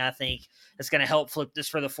thing, I think, that's going to help flip this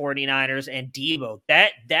for the 49ers. And Debo,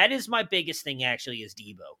 that is my biggest thing, actually, is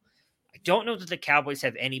Debo. I don't know that the Cowboys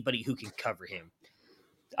have anybody who can cover him.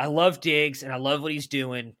 I love Diggs, and I love what he's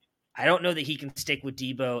doing. I don't know that he can stick with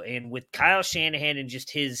Debo. And with Kyle Shanahan and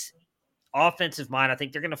just his offensive mind, I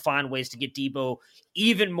think they're going to find ways to get Debo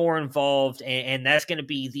even more involved, and that's going to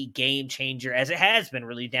be the game changer, as it has been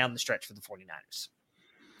really down the stretch for the 49ers.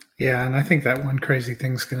 Yeah, and I think that one crazy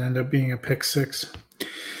thing's going to end up being a pick six.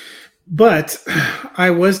 But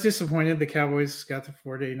I was disappointed the Cowboys got the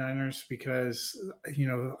 49ers because,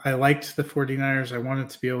 I liked the 49ers. I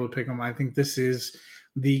wanted to be able to pick them. I think this is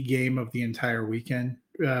the game of the entire weekend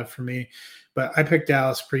for me. But I picked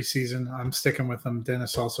Dallas preseason. I'm sticking with them.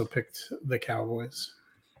 Dennis also picked the Cowboys.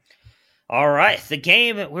 All right, the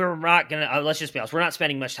game, we're not going to, let's just be honest, we're not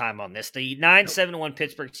spending much time on this. The 9-7-1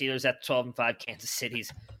 Pittsburgh Steelers at 12-5 Kansas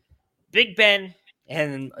City's Big Ben,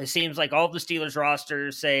 and it seems like all the Steelers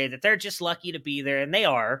rosters say that they're just lucky to be there, and they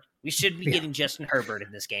are. We should be getting Justin Herbert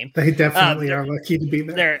in this game. They definitely are lucky to be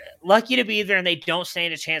there. They're lucky to be there, and they don't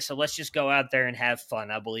stand a chance, so let's just go out there and have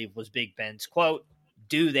fun, I believe was Big Ben's quote.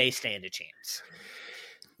 Do they stand a chance?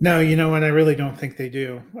 No, you know what? I really don't think they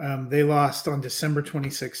do. They lost on December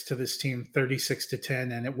 26th to this team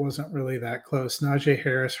 36-10, and it wasn't really that close. Najee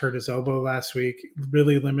Harris hurt his elbow last week,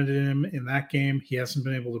 really limited him in that game. He hasn't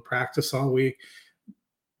been able to practice all week.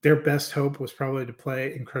 Their best hope was probably to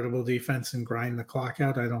play incredible defense and grind the clock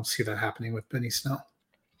out. I don't see that happening with Benny Snell.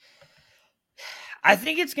 I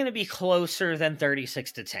think it's going to be closer than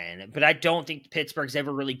 36-10, but I don't think Pittsburgh's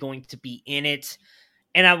ever really going to be in it.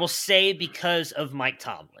 And I will say because of Mike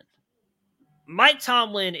Tomlin. Mike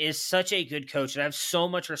Tomlin is such a good coach, and I have so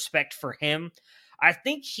much respect for him. I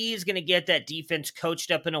think he is going to get that defense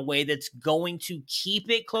coached up in a way that's going to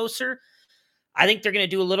keep it closer. I think they're going to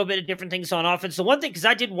do a little bit of different things on offense. The one thing, because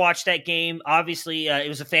I did watch that game, obviously it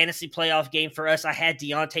was a fantasy playoff game for us. I had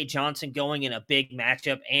Deontay Johnson going in a big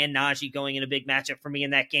matchup and Najee going in a big matchup for me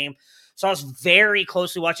in that game. So I was very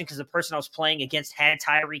closely watching because the person I was playing against had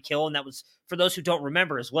Tyreek Hill, and that was, for those who don't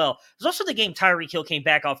remember as well, it was also the game Tyreek Hill came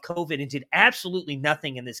back off COVID and did absolutely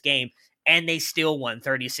nothing in this game, and they still won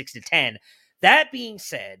 36-10. That being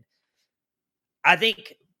said, I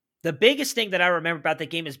think the biggest thing that I remember about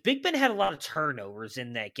that game is Big Ben had a lot of turnovers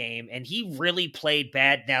in that game, and he really played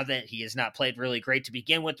bad now that he has not played really great to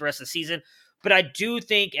begin with the rest of the season. But I do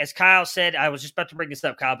think, as Kyle said, I was just about to bring this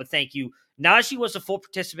up, Kyle, but thank you. Najee was a full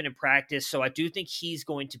participant in practice, so I do think he's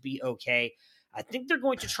going to be okay. I think they're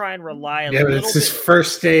going to try and rely a little bit. Yeah, it's his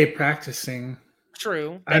first day practicing.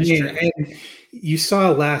 True. And you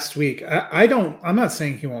saw last week. I'm not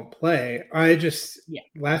saying he won't play.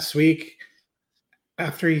 Last week,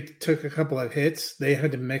 after he took a couple of hits, they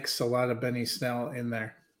had to mix a lot of Benny Snell in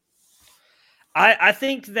there. I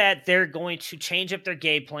think that they're going to change up their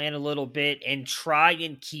game plan a little bit and try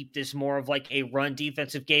and keep this more of like a run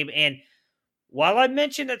defensive game. And while I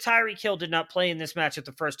mentioned that Tyreek Hill did not play in this match at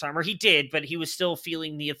the first time, or he did, but he was still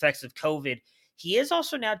feeling the effects of COVID, he is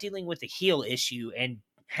also now dealing with a heel issue and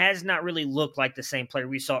has not really looked like the same player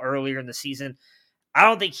we saw earlier in the season. I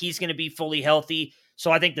don't think he's going to be fully healthy. So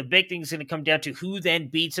I think the big thing is going to come down to who then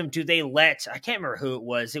beats him. Do they I can't remember who it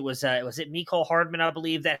was. It was it Mecole Hardman, I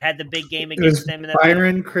believe, that had the big game against them.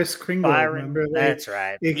 Byron, Chris Kringle. Byron, that's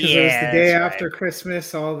right. Because it was the day after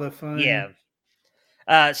Christmas, all the fun. Yeah.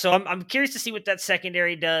 So I'm curious to see what that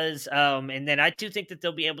secondary does. And then I do think that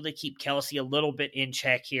they'll be able to keep Kelsey a little bit in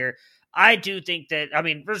check here. I do think that,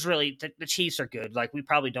 there's really, the Chiefs are good. Like, we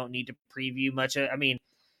probably don't need to preview much.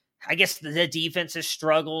 I guess the defense has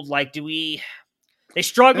struggled. Like, they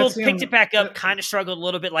struggled, picked it back up, kind of struggled a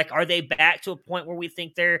little bit. Like, are they back to a point where we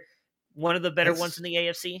think they're one of the better ones in the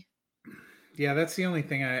AFC? Yeah, that's the only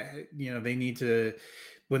thing they need to.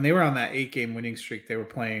 When they were on that 8-game winning streak, they were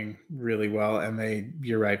playing really well, and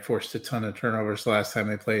you're right, forced a ton of turnovers the last time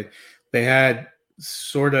they played. They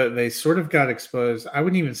sort of got exposed. I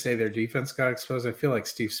wouldn't even say their defense got exposed. I feel like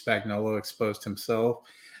Steve Spagnuolo exposed himself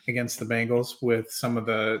against the Bengals with some of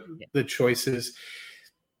the choices.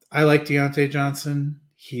 I like Deontay Johnson.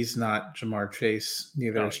 He's not Jamar Chase.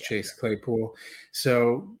 Neither is Chase Claypool.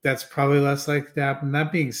 So that's probably less likely to happen.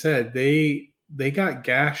 That being said, they got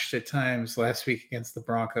gashed at times last week against the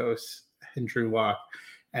Broncos and Drew Lock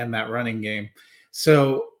and that running game.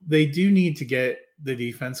 So they do need to get the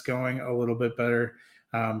defense going a little bit better.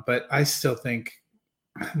 But I still think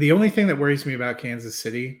the only thing that worries me about Kansas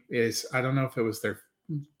City is, I don't know if it was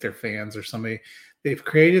their fans or somebody. They've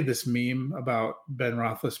created this meme about Ben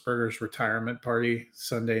Roethlisberger's retirement party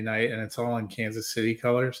Sunday night, and it's all in Kansas City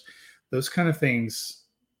colors. Those kind of things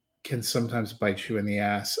can sometimes bite you in the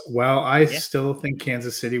ass. While I still think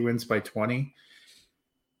Kansas City wins by 20,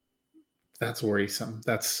 that's worrisome.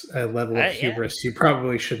 That's a level of hubris you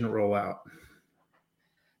probably shouldn't roll out.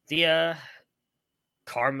 The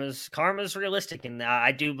karma's realistic, and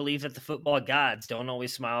I do believe that the football gods don't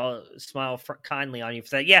always smile kindly on you for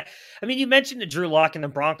that. Yeah, you mentioned the Drew Lock and the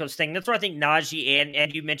Broncos thing. That's where I think Najee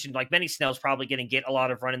and you mentioned like Benny Snell's probably going to get a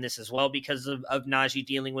lot of run in this as well because of Najee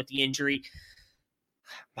dealing with the injury.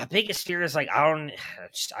 My biggest fear is like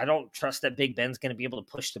I don't trust that Big Ben's going to be able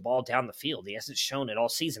to push the ball down the field. He hasn't shown it all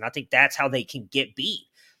season. I think that's how they can get beat.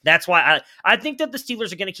 That's why I think that the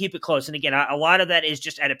Steelers are going to keep it close. And again, a lot of that is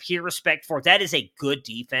just out of pure respect for that is a good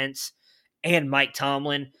defense and Mike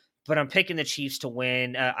Tomlin. But I'm picking the Chiefs to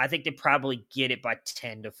win. I think they probably get it by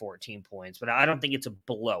 10 to 14 points. But I don't think it's a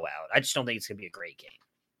blowout. I just don't think it's going to be a great game.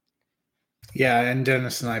 Yeah, and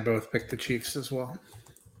Dennis and I both picked the Chiefs as well.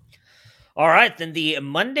 All right, then the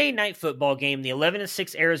Monday Night Football game, the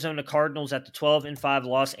 11-6 Arizona Cardinals at the 12-5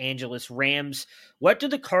 Los Angeles Rams. What do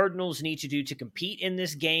the Cardinals need to do to compete in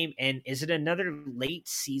this game, and is it another late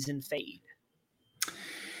season fade?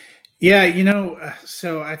 Yeah,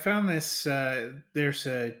 so I found this. There's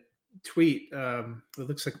a tweet. It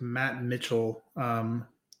looks like Matt Mitchell,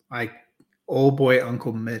 like old boy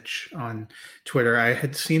Uncle Mitch on Twitter. I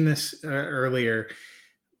had seen this earlier.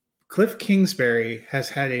 Cliff Kingsbury has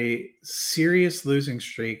had a serious losing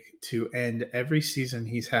streak to end every season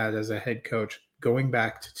he's had as a head coach, going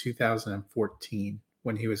back to 2014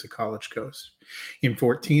 when he was a college coach. In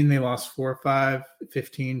 14, they lost 4 of 5,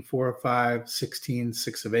 15, 4 of 5, 16,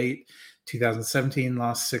 6 of 8. 2017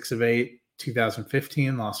 lost 6 of 8.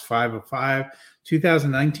 2015 lost 5 of 5.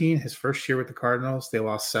 2019, his first year with the Cardinals, they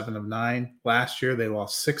lost 7 of 9. Last year, they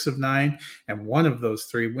lost 6 of 9. And one of those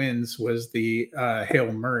 3 wins was the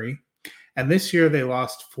Hail Murray. And this year, they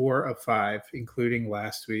lost 4 of 5, including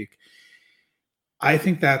last week. I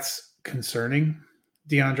think that's concerning.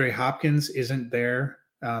 DeAndre Hopkins isn't there.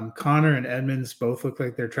 Connor and Edmonds both look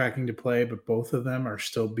like they're tracking to play, but both of them are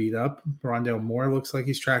still beat up. Rondale Moore looks like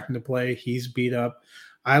he's tracking to play. He's beat up.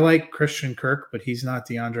 I like Christian Kirk, but he's not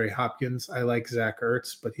DeAndre Hopkins. I like Zach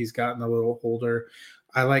Ertz, but he's gotten a little older.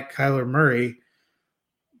 I like Kyler Murray,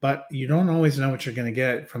 but you don't always know what you're going to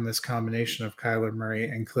get from this combination of Kyler Murray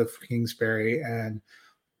and Cliff Kingsbury. And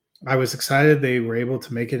I was excited they were able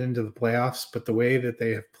to make it into the playoffs, but the way that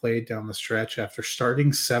they have played down the stretch after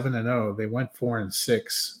starting 7-0, they went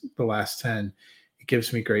 4-6 the last 10. It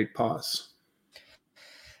gives me great pause.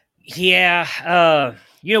 Yeah,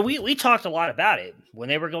 we talked a lot about it when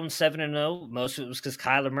they were going 7-0. Most of it was because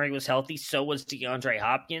Kyler Murray was healthy. So was DeAndre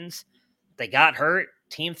Hopkins. They got hurt.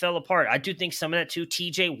 Team fell apart. I do think some of that too.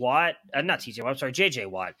 JJ Watt.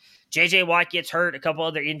 JJ Watt gets hurt. A couple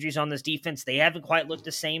other injuries on this defense. They haven't quite looked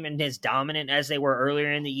the same and as dominant as they were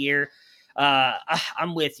earlier in the year.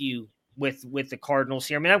 I'm with you with the Cardinals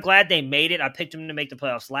here. I mean, I'm glad they made it. I picked them to make the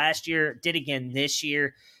playoffs last year. Did again this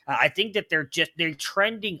year. I think that they're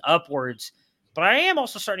trending upwards. But I am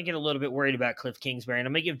also starting to get a little bit worried about Cliff Kingsbury. And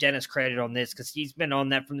I'm going to give Dennis credit on this because he's been on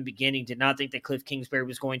that from the beginning. Did not think that Cliff Kingsbury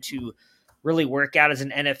was going to really work out as an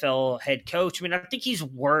NFL head coach. I mean, I think he's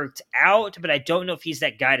worked out, but I don't know if he's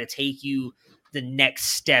that guy to take you the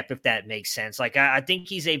next step, if that makes sense. Like, I think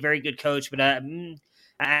he's a very good coach, but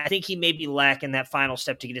I think he may be lacking that final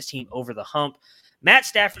step to get his team over the hump. Matt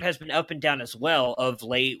Stafford has been up and down as well of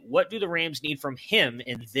late. What do the Rams need from him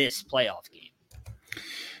in this playoff game?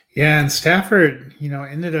 Yeah, and Stafford,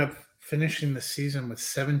 ended up finishing the season with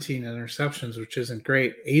 17 interceptions, which isn't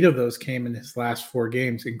great. 8 of those came in his last 4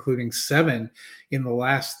 games, including 7 in the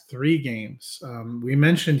last 3 games. We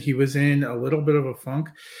mentioned he was in a little bit of a funk.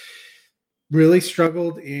 Really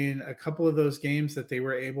struggled in a couple of those games that they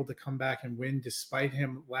were able to come back and win despite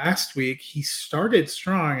him. Last week, he started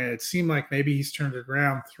strong, and it seemed like maybe he's turned it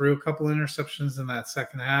around, threw a couple interceptions in that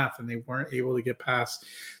second half, and they weren't able to get past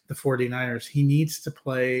the 49ers. He needs to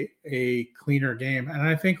play a cleaner game. And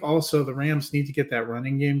I think also the Rams need to get that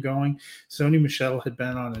running game going. Sony Michel had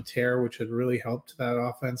been on a tear, which had really helped that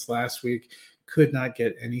offense last week. Could not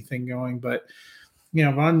get anything going, but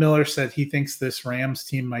Von Miller said he thinks this Rams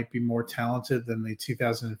team might be more talented than the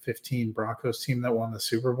 2015 Broncos team that won the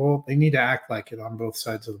Super Bowl. They need to act like it on both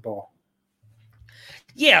sides of the ball.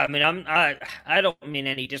 Yeah, I mean, I don't mean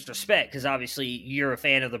any disrespect because obviously you're a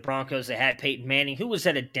fan of the Broncos. They had Peyton Manning, who was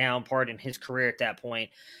at a down part in his career at that point.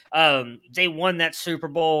 They won that Super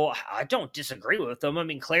Bowl. I don't disagree with them. I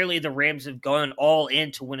mean, clearly the Rams have gone all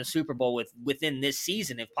in to win a Super Bowl within this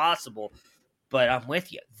season, if possible. But I'm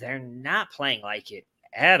with you. They're not playing like it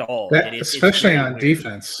at all. Especially on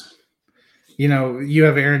defense. You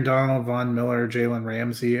have Aaron Donald, Von Miller, Jalen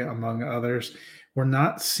Ramsey, among others. We're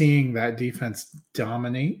not seeing that defense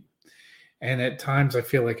dominate. And at times I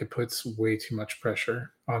feel like it puts way too much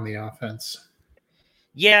pressure on the offense.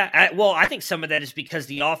 Yeah, I think some of that is because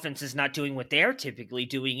the offense is not doing what they're typically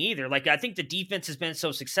doing either. Like, I think the defense has been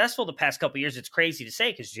so successful the past couple of years, it's crazy to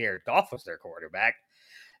say because Jared Goff was their quarterback.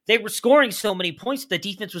 They were scoring so many points, the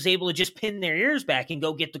defense was able to just pin their ears back and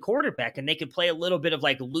go get the quarterback, and they could play a little bit of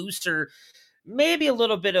like looser, maybe a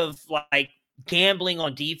little bit of like gambling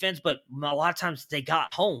on defense, but a lot of times they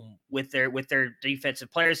got home with their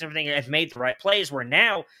defensive players and everything and have made the right plays, where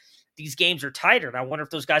now these games are tighter. And I wonder if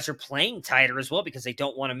those guys are playing tighter as well because they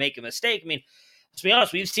don't want to make a mistake. I mean, let's be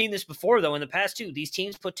honest, we've seen this before, though, in the past, too. These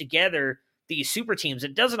teams put together these super teams.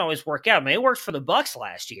 It doesn't always work out. I mean, it worked for the Bucs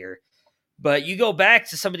last year. But you go back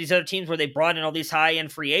to some of these other teams where they brought in all these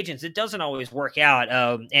high-end free agents, it doesn't always work out.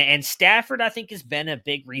 And Stafford, I think, has been a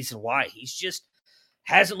big reason why. He's just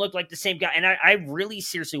hasn't looked like the same guy. And I really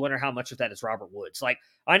seriously wonder how much of that is Robert Woods. Like,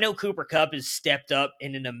 I know Cooper Kupp has stepped up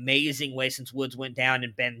in an amazing way since Woods went down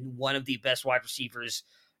and been one of the best wide receivers,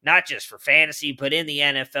 not just for fantasy, but in the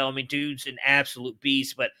NFL. I mean, dude's an absolute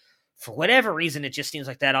beast. But for whatever reason, it just seems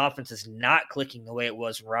like that offense is not clicking the way it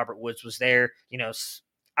was when Robert Woods was there.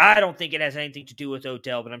 I don't think it has anything to do with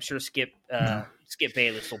Odell, but I'm sure Skip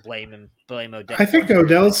Bayless will blame Odell. I think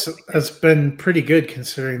Odell has been pretty good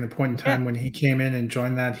considering the point in time when he came in and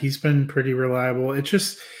joined that. He's been pretty reliable. It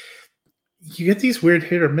just, you get these weird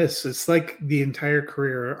hit or miss. It's like the entire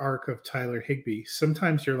career arc of Tyler Higbee.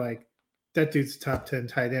 Sometimes you're like, that dude's a top 10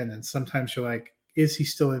 tight end. And sometimes you're like, is he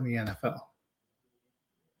still in the NFL?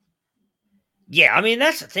 Yeah, I mean,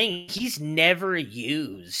 that's the thing. He's never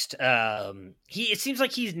used. It seems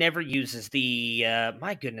like he's never uses the.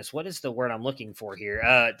 My goodness, what is the word I'm looking for here?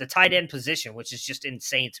 The tight end position, which is just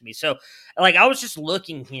insane to me. So, like, I was just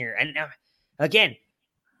looking here, and again,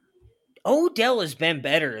 Odell has been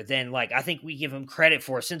better than, like, I think we give him credit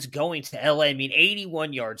for since going to LA. I mean,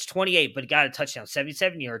 81 yards, 28, but got a touchdown,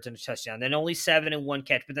 77 yards and a touchdown, then only 7 and 1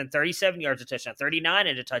 catch, but then 37 yards a touchdown, 39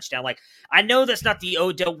 and a touchdown. Like, I know that's not the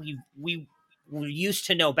Odell we used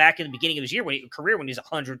to know back in the beginning of his career when he's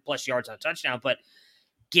 100+ yards on a touchdown, but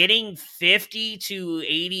getting 50 to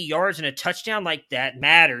 80 yards and a touchdown like that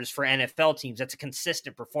matters for NFL teams. That's a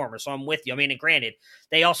consistent performer. So I'm with you. I mean, and granted,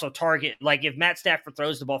 they also target, like, if Matt Stafford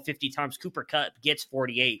throws the ball 50 times, Cooper Kupp gets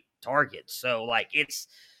 48 targets. So, like, it's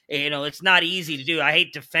not easy to do. I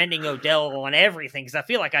hate defending Odell on everything because I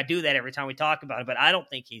feel like I do that every time we talk about it, but I don't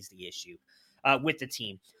think he's the issue with the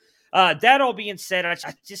team. That all being said, I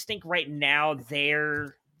just think right now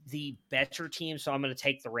they're the better team, so I'm going to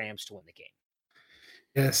take the Rams to win the game.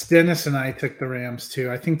 Yes, Dennis and I took the Rams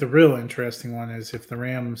too. I think the real interesting one is if the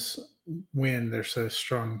Rams win, there's a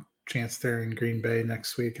strong chance they're in Green Bay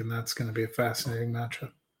next week, and that's going to be a fascinating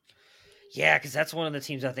matchup. Yeah, because that's one of the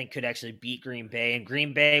teams I think could actually beat Green Bay, and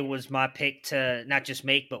Green Bay was my pick to not just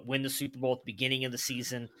make but win the Super Bowl at the beginning of the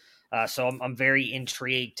season. So I'm very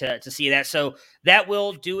intrigued to see that. So that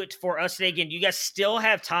will do it for us today. Again, you guys still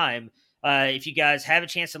have time. If you guys have a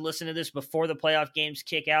chance to listen to this before the playoff games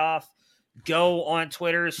kick off, go on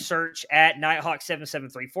Twitter, search at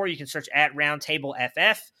Nighthawk7734. You can search at Roundtable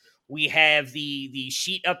FF. We have the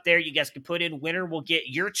sheet up there. You guys can put in. Winner will get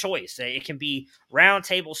your choice. It can be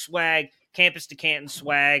Roundtable swag, Campus to Canton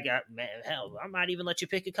swag. Hell, I might even let you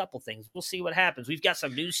pick a couple things. We'll see what happens. We've got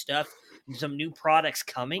some new stuff, some new products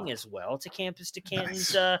coming as well to Campus to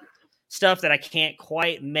Canton's stuff that I can't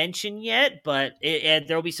quite mention yet, but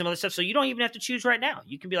there'll be some other stuff. So you don't even have to choose right now.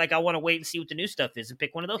 You can be like, I want to wait and see what the new stuff is and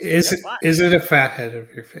pick one of those. Is it a fat head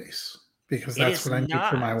of your face? Because that's what I need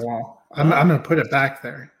for my wall. I'm going to put it back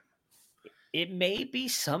there. It may be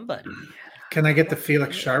somebody. Can I get the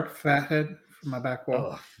Felix Sharp fat head for my back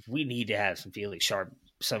wall? Oh, we need to have some Felix Sharp,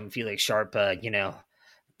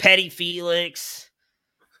 Petty Felix.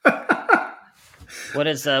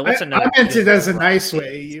 What's another? I meant it as a nice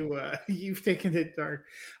way. You've taken it dark.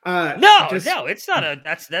 No, it's not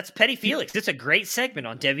that's Petty Felix. It's a great segment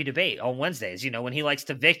on Debbie Debate on Wednesdays. When he likes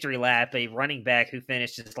to victory lap a running back who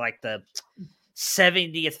finishes like the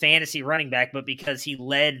 70th fantasy running back, but because he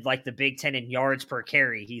led like the Big Ten in yards per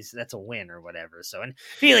carry, that's a win or whatever. So, and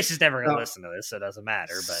Felix is never going to listen to this, so it doesn't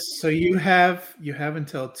matter. But so you have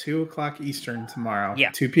until 2:00 Eastern tomorrow,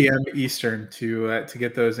 2 p.m. Eastern to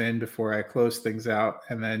get those in before I close things out,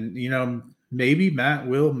 and then maybe Matt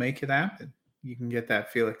will make it happen. You can get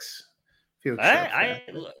that Felix.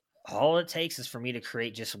 All it takes is for me to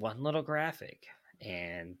create just one little graphic,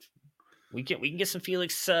 and we can get some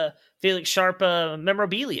Felix Sharp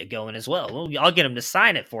memorabilia going as well. I'll get him to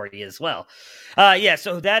sign it for you as well.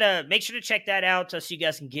 So that make sure to check that out so you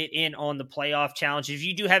guys can get in on the playoff challenge. If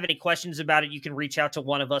you do have any questions about it, you can reach out to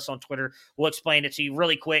one of us on Twitter. We'll explain it to you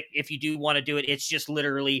really quick. If you do want to do it, it's just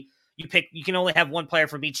literally you can only have one player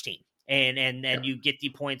from each team, and you get the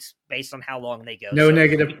points based on how long they go. No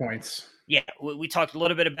negative points. Yeah, we talked a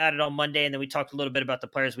little bit about it on Monday, and then we talked a little bit about the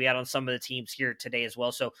players we had on some of the teams here today as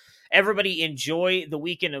well. So everybody enjoy the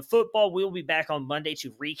weekend of football. We'll be back on Monday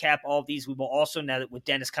to recap all of these. We will also, now that with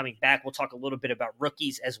Dennis coming back, we'll talk a little bit about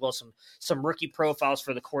rookies as well, some rookie profiles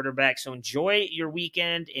for the quarterback. So enjoy your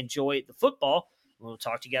weekend. Enjoy the football. We'll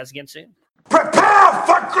talk to you guys again soon. Prepare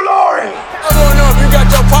for glory! I don't know if you got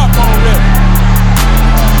your popcorn ready.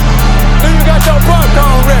 Do you got your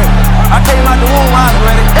popcorn ready? I came out the womb, I was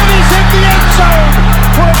ready. And he's hit the end zone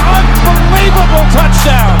for an unbelievable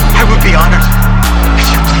touchdown. I would be honored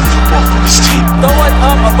if you played football for this team. Throw it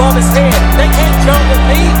up above his head. They can't jump with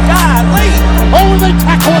me. Golly. Oh, they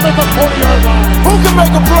tackle him at the 40-yard line. Who can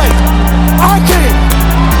make a play? I can.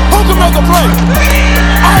 Who can make a play?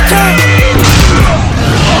 I can.